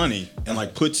money and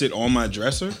like puts it on my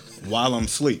dresser while I'm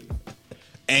asleep.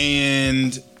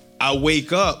 And I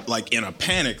wake up like in a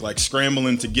panic, like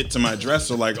scrambling to get to my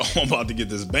dresser, like, oh, I'm about to get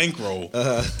this bankroll,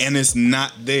 and it's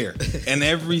not there. And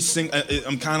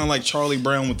I'm kind of like Charlie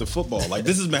Brown with the football. Like,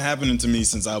 this has been happening to me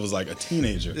since I was like a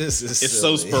teenager. It's silly.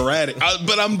 So sporadic,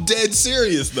 but I'm dead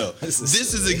serious though. This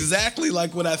is exactly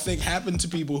like what I think happened to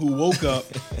people who woke up,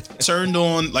 turned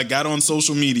on, like, got on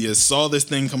social media, saw this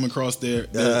thing come across their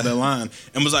line,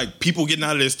 and was like, people getting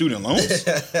out of their student loans.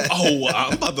 Oh,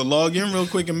 I'm about to log in real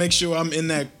quick and make sure I'm in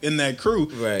that crew,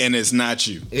 right. And it's not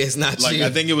you. It's not you. I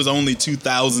think it was only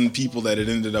 2,000 people that it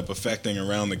ended up affecting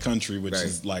around the country, which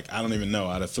is like, I don't even know,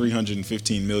 out of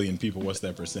 315 million people, what's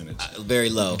that percentage? Very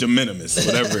low. De minimis,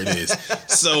 whatever it is.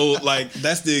 So like,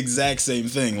 that's the exact same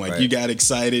thing. Like, you got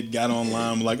excited, got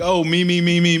online, like, oh, me,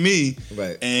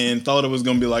 right. And thought it was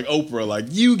gonna be like Oprah, like,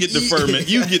 you get deferment,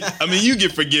 you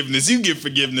get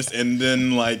forgiveness, and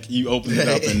then like you open it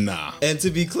up and nah. And to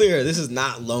be clear, this is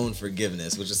not loan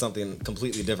forgiveness, which is something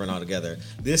completely different altogether.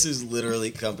 This is literally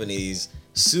companies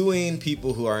suing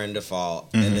people who are in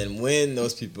default, and then when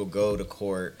those people go to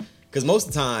court, because most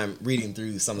of the time, reading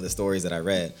through some of the stories that I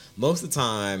read, most of the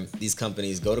time these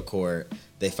companies go to court,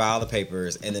 they file the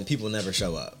papers, and then people never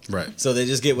show up. Right. So they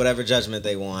just get whatever judgment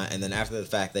they want, and then after the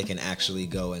fact, they can actually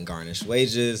go and garnish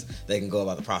wages. They can go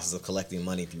about the process of collecting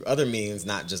money through other means,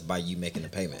 not just by you making the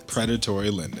payment.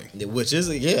 Predatory lending. Which is,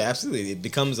 absolutely. It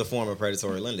becomes a form of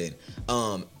predatory lending.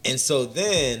 And so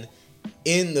then,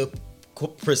 in the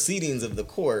proceedings of the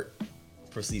court,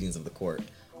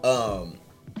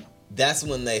 that's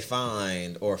when they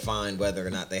find whether or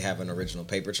not they have an original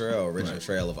paper trail or original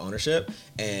trail of ownership.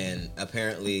 And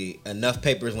apparently enough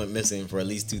papers went missing for at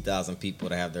least 2,000 people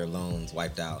to have their loans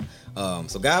wiped out.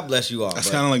 So God bless you all.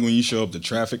 That's kind of like when you show up to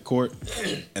traffic court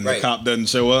and the cop doesn't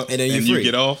show up and then you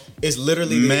get off. It's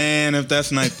literally... Man, if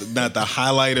that's not the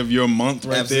highlight of your month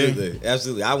right there.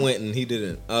 Absolutely. I went and he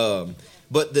didn't.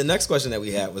 But the next question that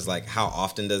we had was like, how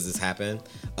often does this happen?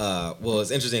 Well,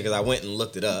 it's interesting because I went and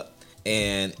looked it up.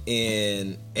 And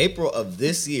in April of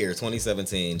this year,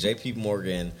 2017, JP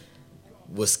Morgan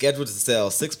was scheduled to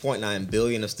sell $6.9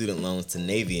 billion of student loans to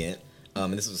Navient.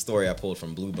 And this was a story I pulled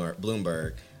from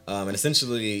Bloomberg. And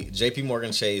essentially, JP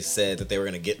Morgan Chase said that they were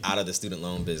going to get out of the student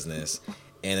loan business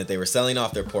and that they were selling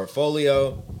off their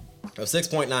portfolio of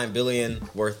 $6.9 billion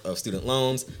worth of student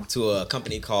loans to a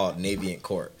company called Navient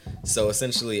Corp. So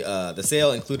essentially, the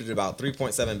sale included about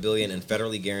 $3.7 billion in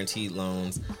federally guaranteed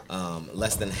loans,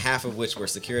 less than half of which were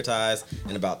securitized,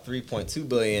 and about $3.2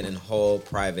 billion in whole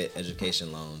private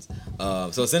education loans.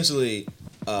 So essentially,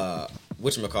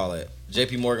 whatchamacallit,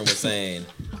 JP Morgan was saying,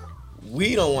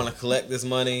 we don't want to collect this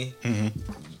money.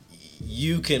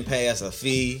 You can pay us a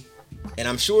fee. And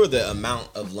I'm sure the amount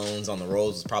of loans on the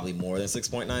rolls was probably more than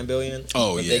 $6.9 billion.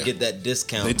 Oh, but yeah. They get that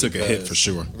discount. They took a hit for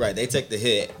sure. Right. They take the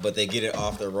hit, but they get it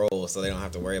off their roll so they don't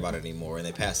have to worry about it anymore. And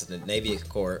they pass it to Navient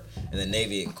Corp. And then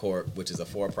Navient Corp, which is a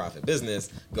for-profit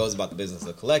business, goes about the business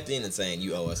of collecting and saying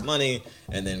you owe us money,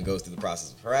 and then goes through the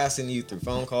process of harassing you through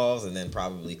phone calls, and then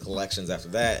probably collections after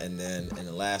that. And then in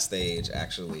the last stage,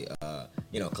 actually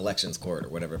collections court or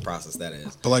whatever process that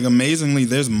is. But like amazingly,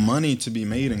 there's money to be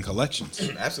made in collections.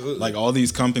 Absolutely. Like all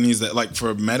these companies that like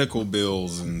for medical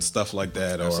bills and stuff like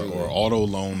that, or auto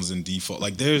loans and default.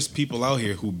 Like there's people out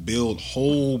here who build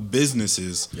whole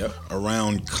businesses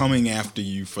around coming after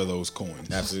you for those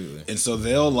coins. Absolutely. And so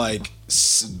they'll like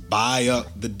buy up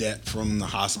the debt from the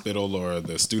hospital or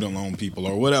the student loan people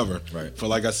or whatever for,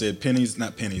 like I said,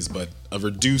 not pennies, but a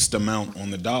reduced amount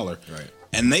on the dollar. Right.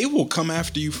 And they will come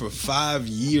after you for 5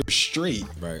 years straight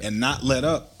and not let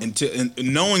up until,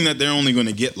 and knowing that they're only going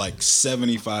to get like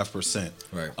 75%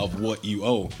 of what you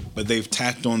owe. But they've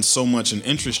tacked on so much in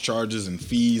interest charges and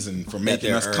fees and for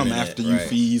making us come after you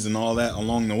fees and all that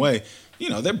along the way.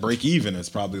 Their break even is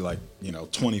probably like,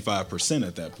 25%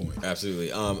 at that point.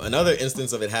 Absolutely. Another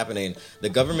instance of it happening, the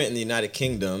government in the United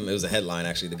Kingdom, it was a headline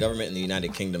actually, the government in the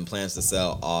United Kingdom plans to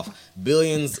sell off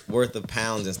billions worth of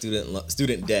pounds in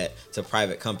student debt to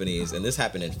private companies. And this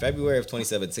happened in February of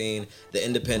 2017. The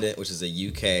Independent, which is a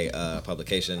UK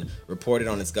publication, reported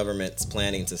on its government's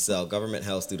planning to sell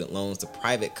government-held student loans to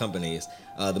private companies.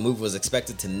 The move was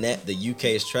expected to net the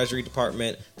UK's Treasury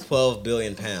Department £12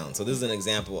 billion. So this is an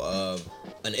example of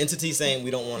an entity saying we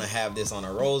don't want to have this on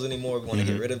our rolls anymore. We want to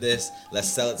get rid of this. Let's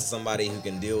sell it to somebody who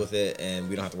can deal with it, and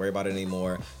we don't have to worry about it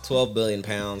anymore. £12 billion.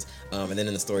 And then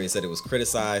in the story, it said it was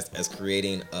criticized as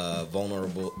creating a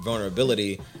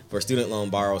vulnerability for student loan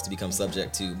borrowers to become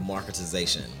subject to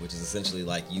marketization, which is essentially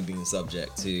like you being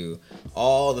subject to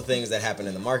all the things that happen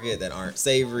in the market that aren't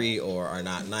savory or are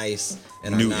not nice.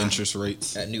 And new interest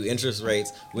rates. At new interest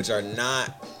rates, which are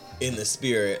not in the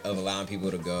spirit of allowing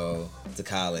people to go to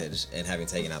college and having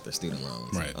taken out their student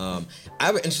loans. Right. I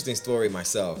have an interesting story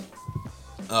myself.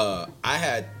 I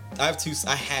had two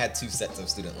sets of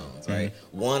student loans, right?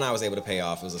 One I was able to pay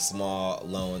off. It was a small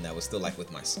loan that was still like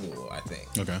with my school, I think.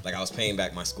 Okay. Like I was paying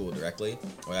back my school directly,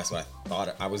 or that's what I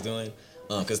thought I was doing.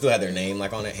 Because it still had their name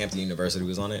like on it. Hampton University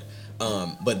was on it.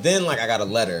 But then like I got a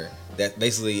letter that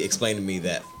basically explained to me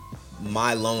that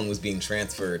my loan was being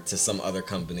transferred to some other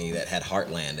company that had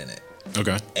Heartland in it.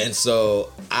 Okay. And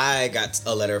so I got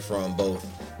a letter from both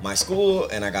my school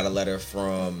and I got a letter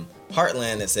from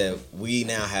Heartland that said, we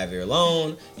now have your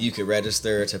loan. You could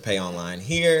register to pay online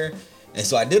here. And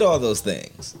so I did all those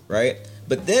things, right?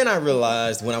 But then I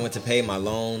realized when I went to pay my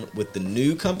loan with the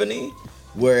new company,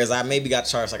 whereas I maybe got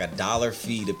charged like $1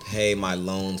 fee to pay my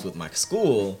loans with my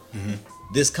school,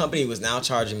 this company was now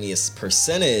charging me a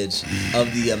percentage of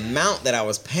the amount that I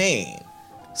was paying.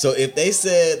 So if they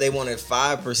said they wanted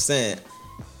 5%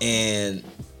 and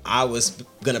I was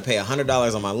going to pay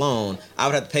 $100 on my loan, I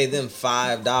would have to pay them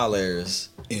 $5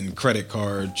 in credit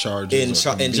card charges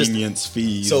or convenience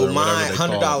fees. So my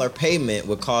 $100 payment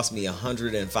would cost me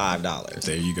 $105.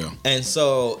 There you go. And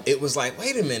so it was like,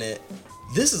 wait a minute,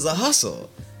 this is a hustle.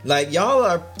 Like y'all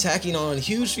are tacking on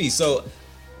huge fees. So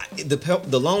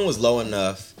the loan was low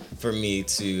enough for me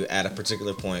to, at a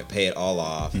particular point, pay it all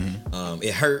off.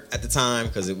 It hurt at the time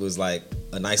because it was like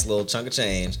a nice little chunk of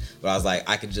change, but I was like,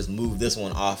 I could just move this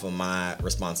one off of my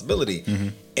responsibility.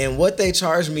 And what they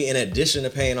charged me in addition to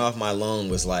paying off my loan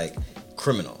was like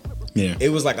criminal. Yeah. It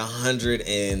was like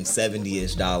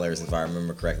 $170-ish, if I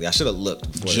remember correctly. I should have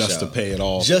looked before just the show. To pay it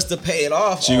off. Just to pay it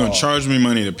off. So you're gonna charge me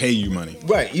money to pay you money.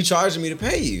 Right. You charging me to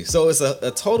pay you. So it's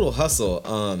a total hustle.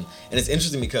 And it's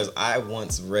interesting because I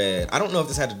once read, I don't know if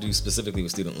this had to do specifically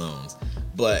with student loans,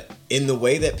 but in the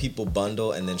way that people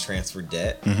bundle and then transfer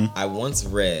debt, I once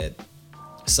read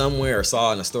somewhere or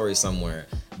saw in a story somewhere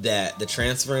that the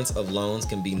transference of loans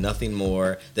can be nothing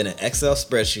more than an Excel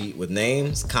spreadsheet with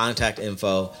names, contact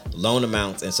info, loan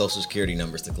amounts, and social security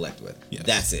numbers to collect with. Yes.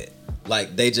 That's it.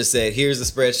 Like they just said, here's a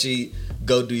spreadsheet,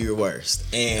 go do your worst.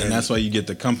 And that's why you get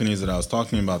the companies that I was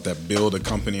talking about that build a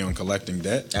company on collecting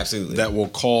debt. Absolutely. That will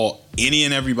call any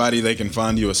and everybody they can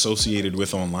find you associated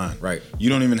with online. Right. You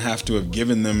don't even have to have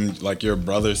given them like your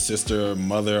brother, sister,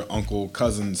 mother, uncle,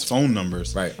 cousin's phone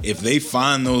numbers. Right. If they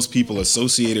find those people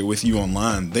associated with you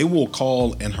online, they will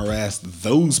call and harass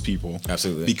those people.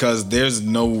 Absolutely. Because there's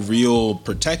no real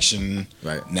protection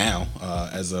right now,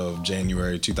 as of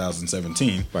January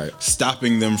 2017, right,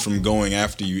 stopping them from going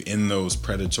after you in those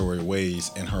predatory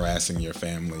ways and harassing your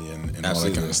family and all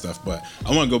that kind of stuff. But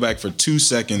I want to go back for 2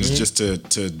 seconds just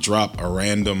to drop a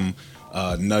random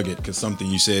nugget, because something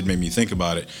you said made me think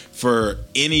about it. For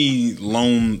any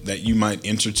loan that you might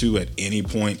enter to at any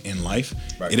point in life,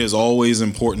 it is always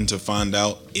important to find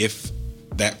out if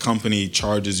that company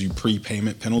charges you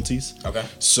prepayment penalties. Okay.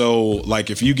 So like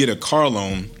if you get a car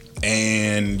loan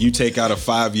and you take out a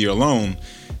 5-year loan,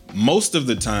 most of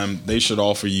the time they should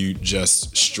offer you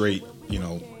just straight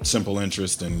simple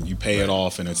interest and you pay it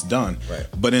off and it's done. Right.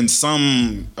 But in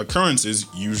some occurrences,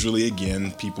 usually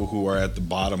again, people who are at the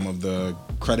bottom of the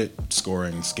credit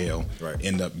scoring scale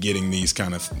end up getting these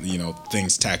kind of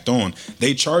things tacked on.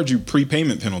 They charge you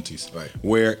prepayment penalties. Right.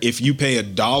 Where if you pay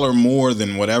 $1 more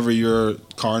than whatever your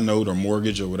car note or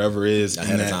mortgage or whatever is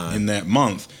in that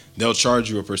month, they'll charge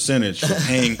you a percentage for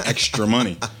paying extra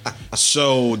money.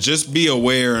 So just be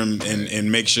aware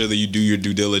and make sure that you do your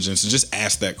due diligence and just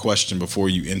ask that question before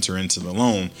you enter into the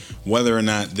loan, whether or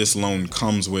not this loan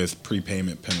comes with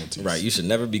prepayment penalties. Right. You should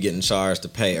never be getting charged to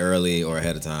pay early or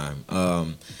ahead of time.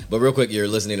 But real quick, you're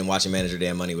listening and watching Manage Your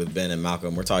Damn Money with Ben and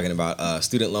Malcolm. We're talking about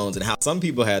student loans and how some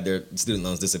people had their student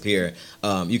loans disappear.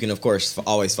 You can, of course,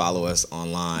 always follow us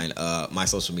online. My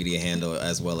social media handle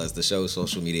as well as the show's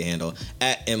social media handle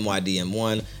at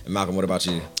MYDM1. And Malcolm, what about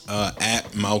you?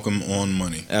 At Malcolm on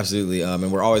Money. Absolutely.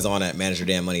 And we're always on at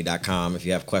manageyourdamnmoney.com. If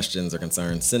you have questions or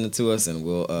concerns, send it to us and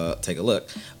we'll take a look.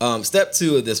 Step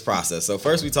 2 of this process. So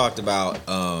first we talked about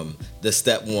the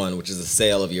step 1, which is the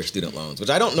sale of your student loans, which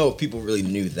I don't know if people really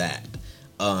knew that.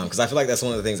 Because I feel like that's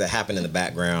one of the things that happen in the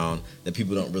background that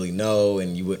people don't really know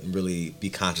and you wouldn't really be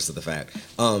conscious of the fact.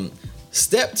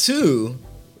 Step 2,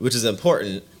 which is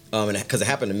important, because it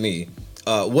happened to me.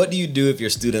 What do you do if your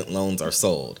student loans are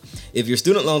sold? If your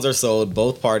student loans are sold,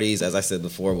 both parties, as I said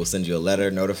before, will send you a letter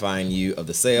notifying you of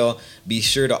the sale. Be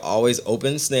sure to always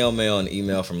open snail mail and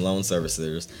email from loan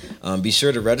servicers. Be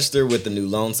sure to register with the new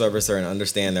loan servicer and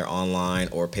understand their online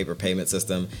or paper payment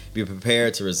system. Be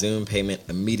prepared to resume payment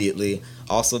immediately.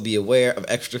 Also be aware of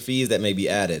extra fees that may be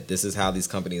added. This is how these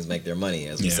companies make their money,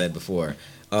 as we said before.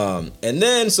 And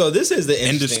then, so this is the interesting...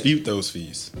 And dispute those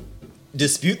fees.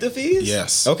 Dispute the fees?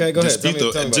 Yes. Okay, go ahead. Tell me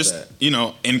about just,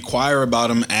 that. Inquire about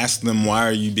them. Ask them, why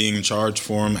are you being charged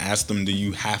for them? Ask them, do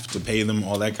you have to pay them?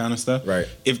 All that kind of stuff. Right.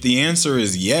 If the answer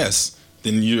is yes,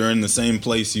 then you're in the same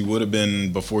place you would have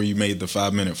been before you made the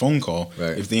 5-minute phone call.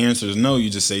 Right. If the answer is no, you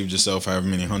just saved yourself however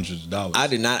many hundreds of dollars. I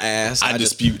did not ask. I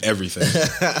dispute everything.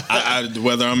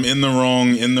 Whether I'm in the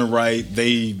wrong, in the right,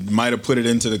 they might have put it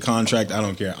into the contract. I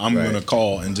don't care. I'm going to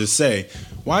call and just say,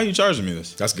 why are you charging me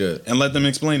this? That's good. And let them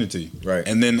explain it to you. Right.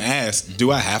 And then ask,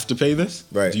 do I have to pay this?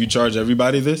 Right. Do you charge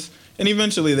everybody this? And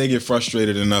eventually they get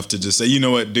frustrated enough to just say, you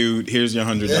know what, dude, here's your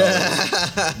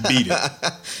 $100. Beat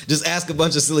it. Just ask a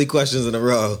bunch of silly questions in a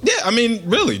row. Yeah, I mean,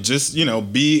 really, just,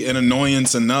 be an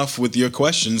annoyance enough with your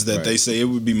questions that they say it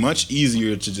would be much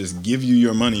easier to just give you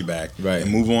your money back and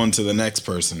move on to the next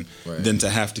person than to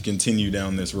have to continue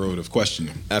down this road of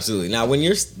questioning. Absolutely. Now, when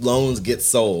your loans get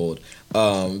sold,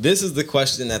 this is the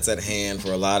question that's at hand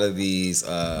for a lot of these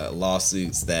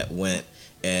lawsuits that went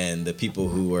and the people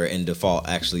who were in default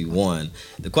actually won.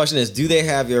 The question is, do they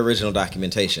have your original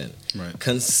documentation? Right.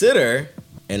 Consider,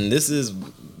 and there's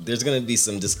going to be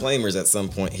some disclaimers at some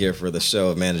point here for the show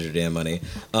of Manage Your Damn Money,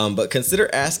 but consider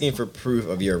asking for proof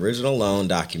of your original loan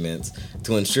documents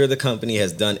to ensure the company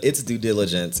has done its due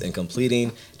diligence in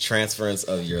completing transference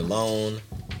of your loan,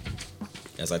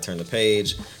 as I turn the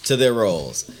page, to their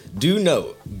roles. Do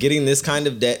note, getting this kind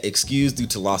of debt excused due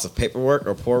to loss of paperwork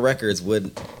or poor records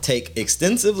would take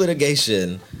extensive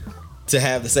litigation to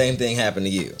have the same thing happen to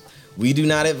you. We do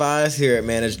not advise here at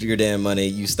Manage Your Damn Money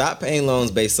you stop paying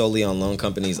loans based solely on loan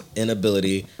companies'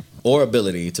 inability or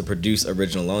ability to produce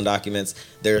original loan documents.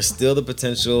 There is still the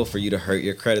potential for you to hurt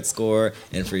your credit score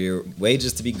and for your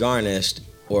wages to be garnished,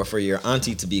 or for your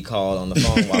auntie to be called on the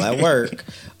phone while at work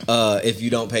if you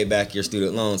don't pay back your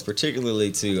student loans, particularly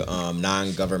to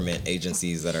non-government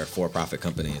agencies that are for-profit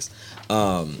companies.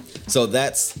 So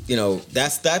that's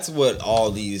what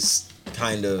all these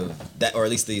or at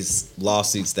least these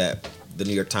lawsuits that the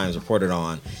New York Times reported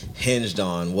on hinged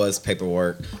on, was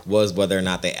paperwork, was whether or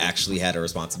not they actually had a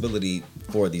responsibility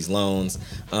for these loans.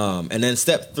 And then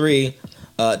step 3,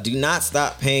 do not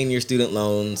stop paying your student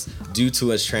loans due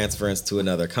to its transference to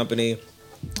another company.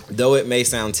 Though it may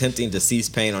sound tempting to cease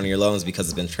paying on your loans because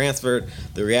it's been transferred,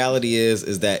 the reality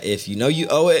is that if you know you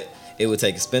owe it, it would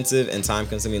take expensive and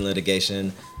time-consuming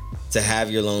litigation to have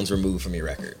your loans removed from your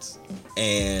records.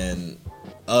 And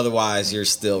otherwise, you're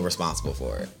still responsible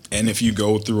for it. And if you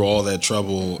go through all that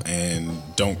trouble and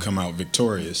don't come out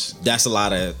victorious, that's a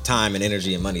lot of time and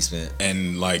energy and money spent.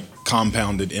 And like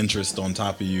compounded interest on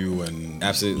top of you, and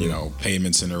absolutely,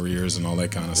 payments in arrears and all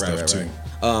that kind of stuff too.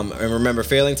 And remember,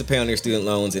 failing to pay on your student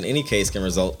loans in any case can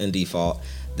result in default.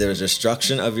 There's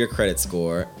destruction of your credit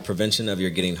score, prevention of your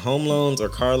getting home loans or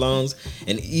car loans,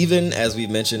 and even, as we've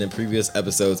mentioned in previous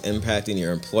episodes, impacting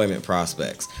your employment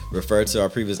prospects. Refer to our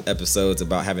previous episodes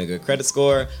about having a good credit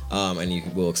score,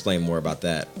 and we'll explain more about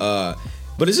that.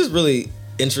 But it's just really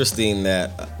interesting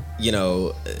that,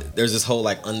 there's this whole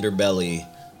underbelly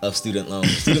of student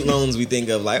loans. Student loans, we think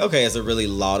of like, okay, it's a really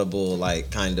laudable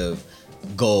like kind of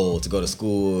goal to go to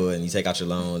school and you take out your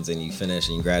loans and you finish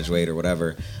and you graduate or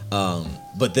whatever.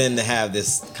 But then to have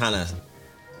this kind of,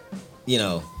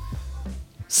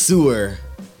 sewer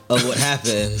of what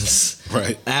happens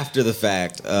right after the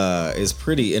fact is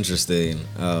pretty interesting.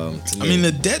 To me. I mean,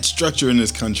 the debt structure in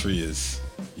this country is,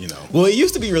 well, it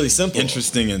used to be really simple.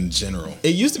 Interesting in general.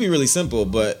 It used to be really simple,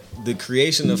 but the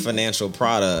creation of financial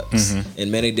products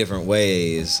in many different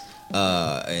ways,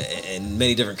 and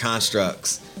many different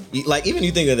constructs, like even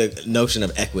you think of the notion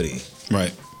of equity.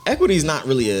 Right. Equity is not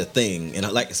really a thing,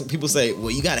 and like some people say,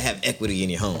 well, you got to have equity in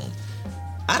your home.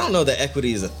 I don't know that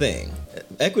equity is a thing.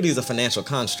 Equity is a financial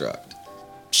construct.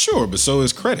 Sure, but so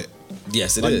is credit.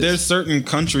 Yes, it like, is. There's certain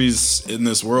countries in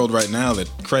this world right now that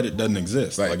credit doesn't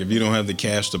exist. Right. Like if you don't have the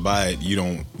cash to buy it, you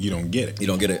don't get it. You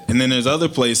don't get it. And then there's other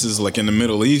places like in the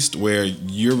Middle East where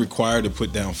you're required to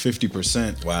put down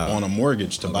 50% on a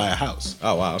mortgage to buy a house.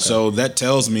 Oh wow. Okay. So that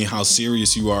tells me how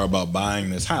serious you are about buying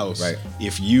this house. Right.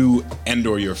 If you and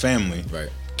or your family right.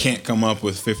 can't come up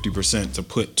with 50% to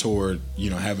put toward,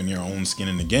 having your own skin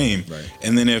in the game. Right.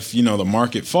 And then if, the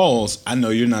market falls, I know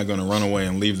you're not going to run away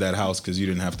and leave that house because you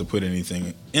didn't have to put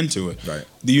anything into it. Right.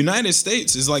 The United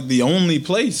States is like the only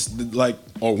place,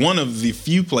 or one of the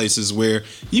few places where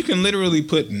you can literally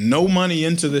put no money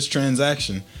into this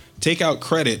transaction, take out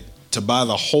credit to buy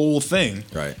the whole thing,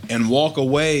 right, and walk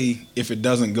away if it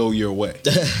doesn't go your way.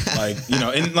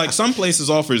 And like some places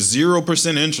offer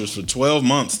 0% interest for 12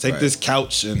 months. Take this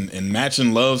couch and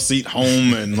matching love seat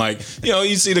home, and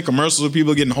you see the commercials of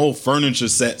people getting whole furniture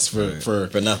sets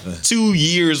for nothing. 2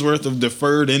 years worth of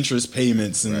deferred interest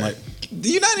payments, and the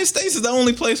United States is the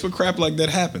only place where crap like that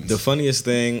happens. The funniest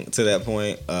thing to that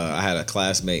point, I had a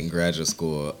classmate in graduate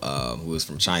school who was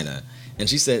from China, and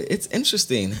she said, it's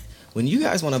interesting. When you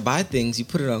guys want to buy things, you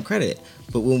put it on credit.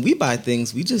 But when we buy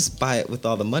things, we just buy it with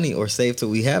all the money or save till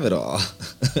we have it all.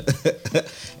 It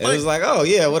was like, oh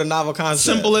yeah, what a novel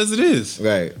concept. Simple as it is.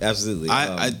 Right, absolutely.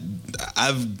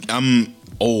 I'm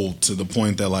old to the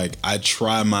point that I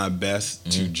try my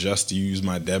best to just use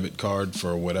my debit card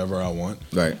for whatever I want.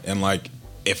 Right. And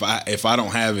if I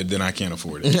don't have it, then I can't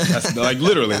afford it. That's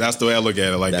literally that's the way I look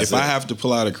at it. If I have to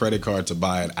pull out a credit card to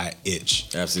buy it, I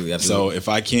itch. Absolutely. So if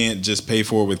I can't just pay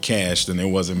for it with cash, then it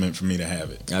wasn't meant for me to have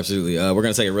it. Absolutely. We're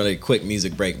gonna take a really quick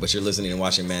music break, but you're listening and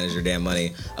watching Manage Your Damn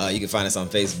Money. You can find us on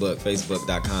Facebook,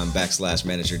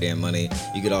 facebook.com/Manage Your Damn Money.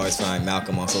 You could always find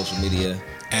Malcolm on social media.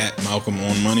 At Malcolm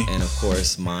on Money. And of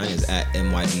course, mine is at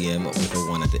MYDM with a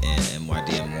 1 at the end,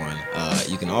 MYDM1.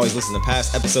 You can always listen to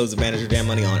past episodes of Manage Your Damn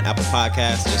Money on Apple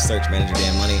Podcasts. Just search Manage Your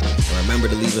Damn Money. And remember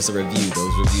to leave us a review.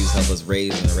 Those reviews help us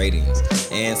raise in the ratings.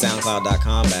 And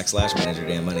SoundCloud.com/Manage Your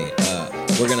Damn Money.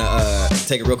 We're going to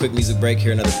take a real quick music break,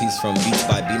 hear another piece from Beats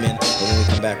by Beeman. But when we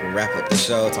come back, we'll wrap up the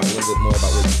show, talk a little bit more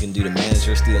about what you can do to manage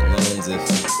your student loans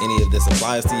if any of this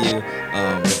applies to you. We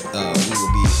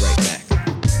will be right back.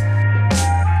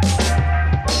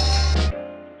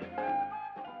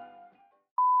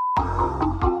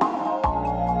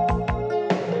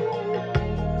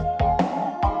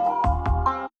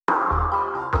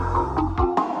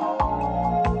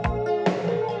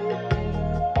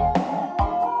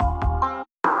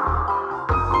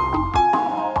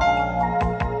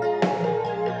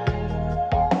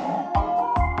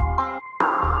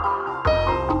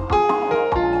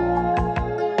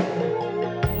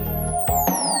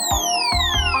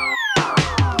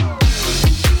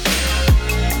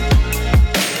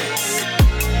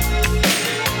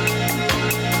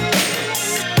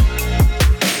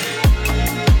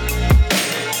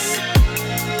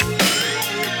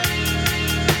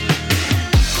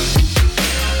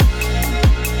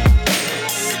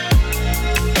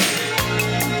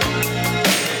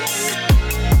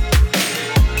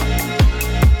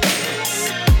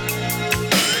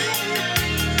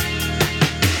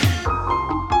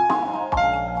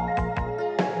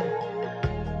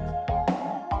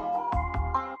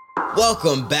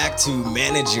 Welcome back to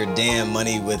Manage Your Damn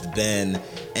Money with Ben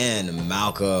and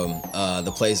Malcolm,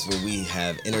 the place where we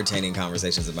have entertaining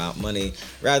conversations about money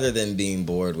rather than being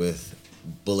bored with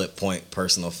bullet point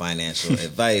personal financial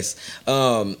advice.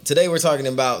 Today we're talking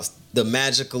about the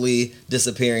magically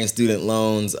disappearing student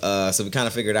loans. So we kind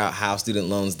of figured out how student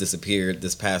loans disappeared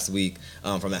this past week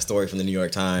from that story from the New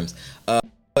York Times.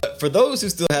 But for those who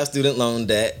still have student loan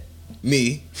debt,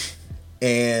 me.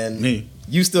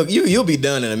 You'll be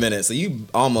done in a minute, so you're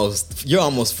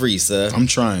almost free, sir. I'm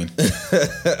trying.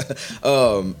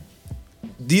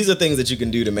 Do these are things that you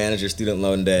can do to manage your student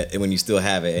loan debt when you still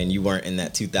have it and you weren't in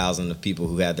that 2,000 of people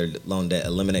who had their loan debt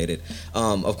eliminated.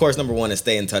 Of course, number one is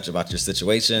stay in touch about your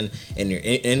situation and your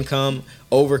income.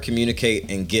 Over communicate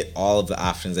and get all of the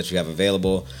options that you have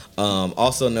available.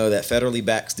 Also know that federally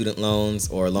backed student loans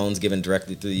or loans given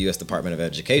directly through the U.S. Department of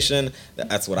Education,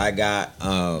 that's what I got.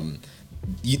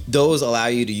 Those allow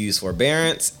you to use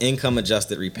forbearance, income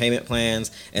adjusted repayment plans,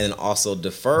 and then also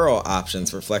deferral options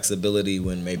for flexibility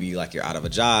when maybe like you're out of a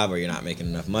job or you're not making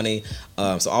enough money.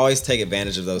 So always take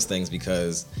advantage of those things,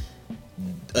 because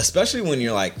especially when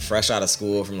you're like fresh out of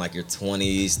school from like your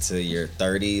 20s to your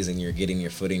 30s and you're getting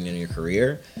your footing in your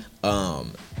career.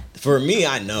 For me,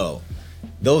 I know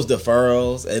those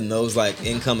deferrals and those like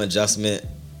income adjustment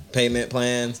payment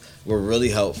plans were really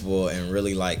helpful and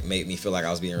really like made me feel like I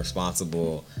was being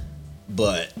responsible,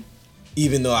 but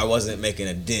even though I wasn't making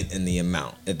a dent in the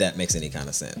amount, if that makes any kind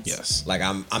of sense. Yes. Like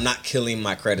I'm not killing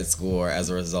my credit score as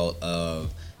a result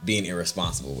of being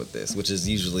irresponsible with this, which is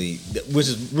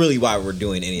really why we're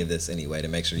doing any of this anyway, to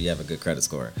make sure you have a good credit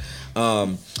score.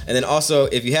 And then also,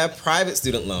 if you have private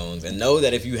student loans, and know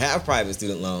that if you have private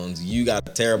student loans, you got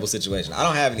a terrible situation. I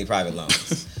don't have any private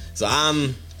loans, so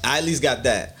I at least got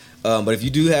that. But if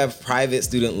you do have private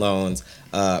student loans,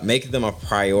 make them a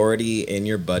priority in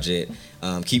your budget.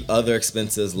 Keep other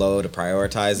expenses low to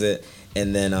prioritize it.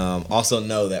 And then also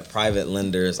know that private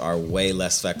lenders are way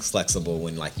less flexible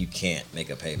when like you can't make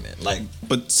a payment. Like,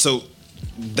 but so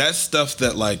that's stuff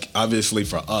that like obviously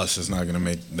for us is not going to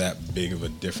make that big of a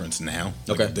difference now,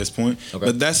 like, at this point. Okay.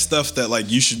 But that's stuff that like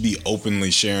you should be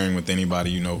openly sharing with anybody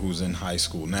you know who's in high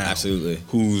school now. Absolutely.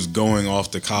 Who's going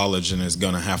off to college and is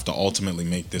going to have to ultimately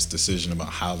make this decision about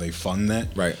how they fund that.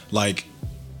 Right. Like,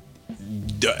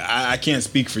 I can't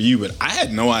speak for you, but I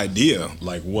had no idea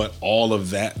like what all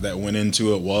of that went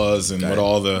into it was, and what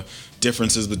all the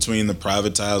differences between the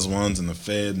privatized ones and the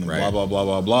Fed and the blah blah blah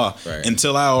blah blah,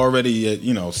 until I already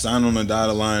signed on the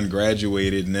dotted line,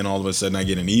 graduated, and then all of a sudden I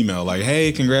get an email like,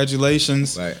 "Hey,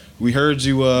 congratulations! We heard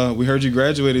you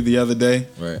graduated the other day.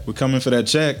 We're coming for that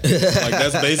check." Like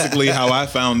that's basically how I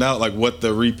found out like what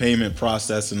the repayment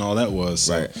process and all that was.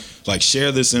 So, like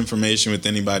share this information with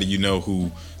anybody you know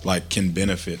who like can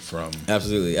benefit from.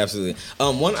 Absolutely.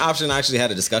 One option, I actually had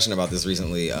a discussion about this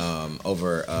recently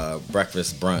over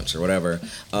breakfast brunch or whatever.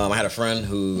 I had a friend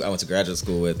who I went to graduate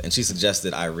school with, and she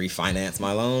suggested I refinance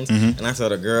my loans. And I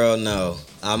told her, girl, no,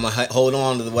 I'm gonna hold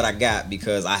on to what I got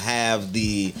because I have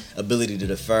the ability to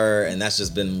defer, and that's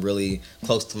just been really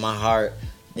close to my heart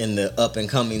in the up and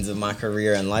comings of my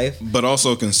career and life. But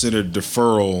also consider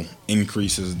deferral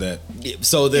increases that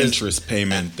interest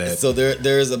payment that. So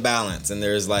there's a balance, and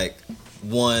there's like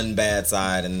one bad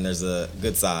side and there's a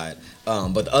good side.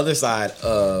 But the other side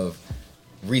of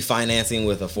refinancing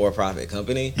with a for-profit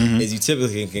company is you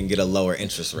typically can get a lower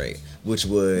interest rate, which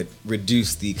would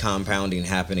reduce the compounding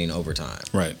happening over time.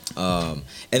 Right. And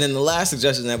then the last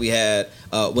suggestion that we had,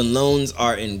 when loans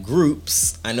are in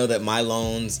groups, I know that my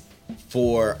loans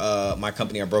for my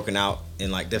company are broken out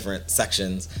in like different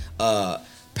sections.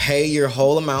 Pay your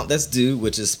whole amount that's due,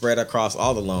 which is spread across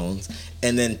all the loans,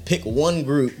 and then pick one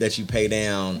group that you pay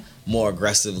down more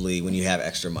aggressively when you have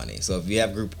extra money. So if you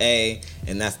have group A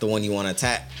and that's the one you want to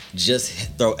attack, just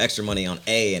throw extra money on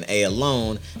A and A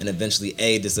alone, and eventually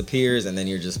A disappears, and then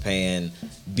you're just paying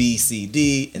B, C,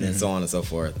 D, and then so on and so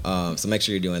forth. So make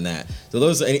sure you're doing that. So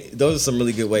those are some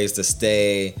really good ways to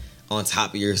stay on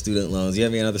top of your student loans. You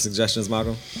have any other suggestions,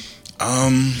 Malcolm?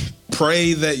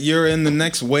 Pray that you're in the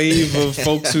next wave of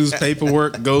folks whose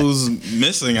paperwork goes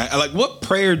missing. Like, what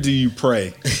prayer do you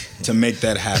pray to make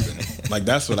that happen? Like,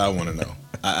 that's what I want to know.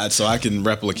 So I can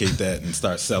replicate that and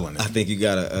start selling it. I think you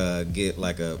gotta get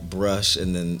like a brush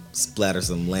and then splatter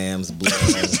some lamb's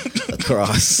blood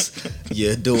across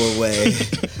your doorway.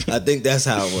 I think that's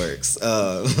how it works.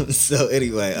 So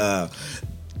anyway,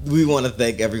 we want to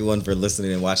thank everyone for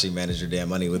listening and watching Manage Your Damn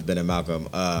Money with Ben and Malcolm.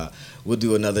 We'll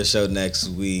do another show next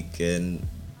week and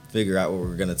figure out what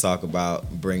we're going to talk about,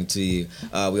 bring to you.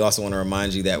 We also want to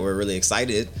remind you that we're really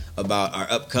excited about our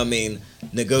upcoming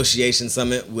negotiation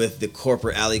summit with the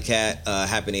Corporate Alley Cat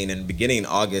happening and beginning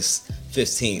August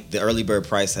 15th. The early bird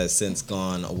price has since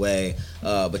gone away,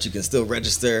 but you can still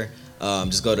register.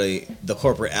 Just go to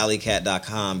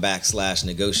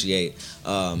thecorporatealleycat.com/negotiate.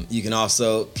 You can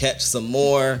also catch some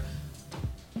more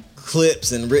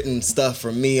clips and written stuff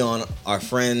from me on our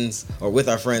friends or with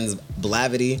our friends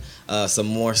Blavity, some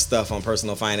more stuff on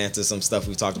personal finances, some stuff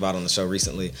we've talked about on the show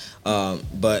recently.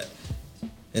 But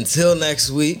until next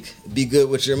week, be good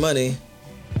with your money.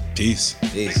 Peace.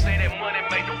 Peace.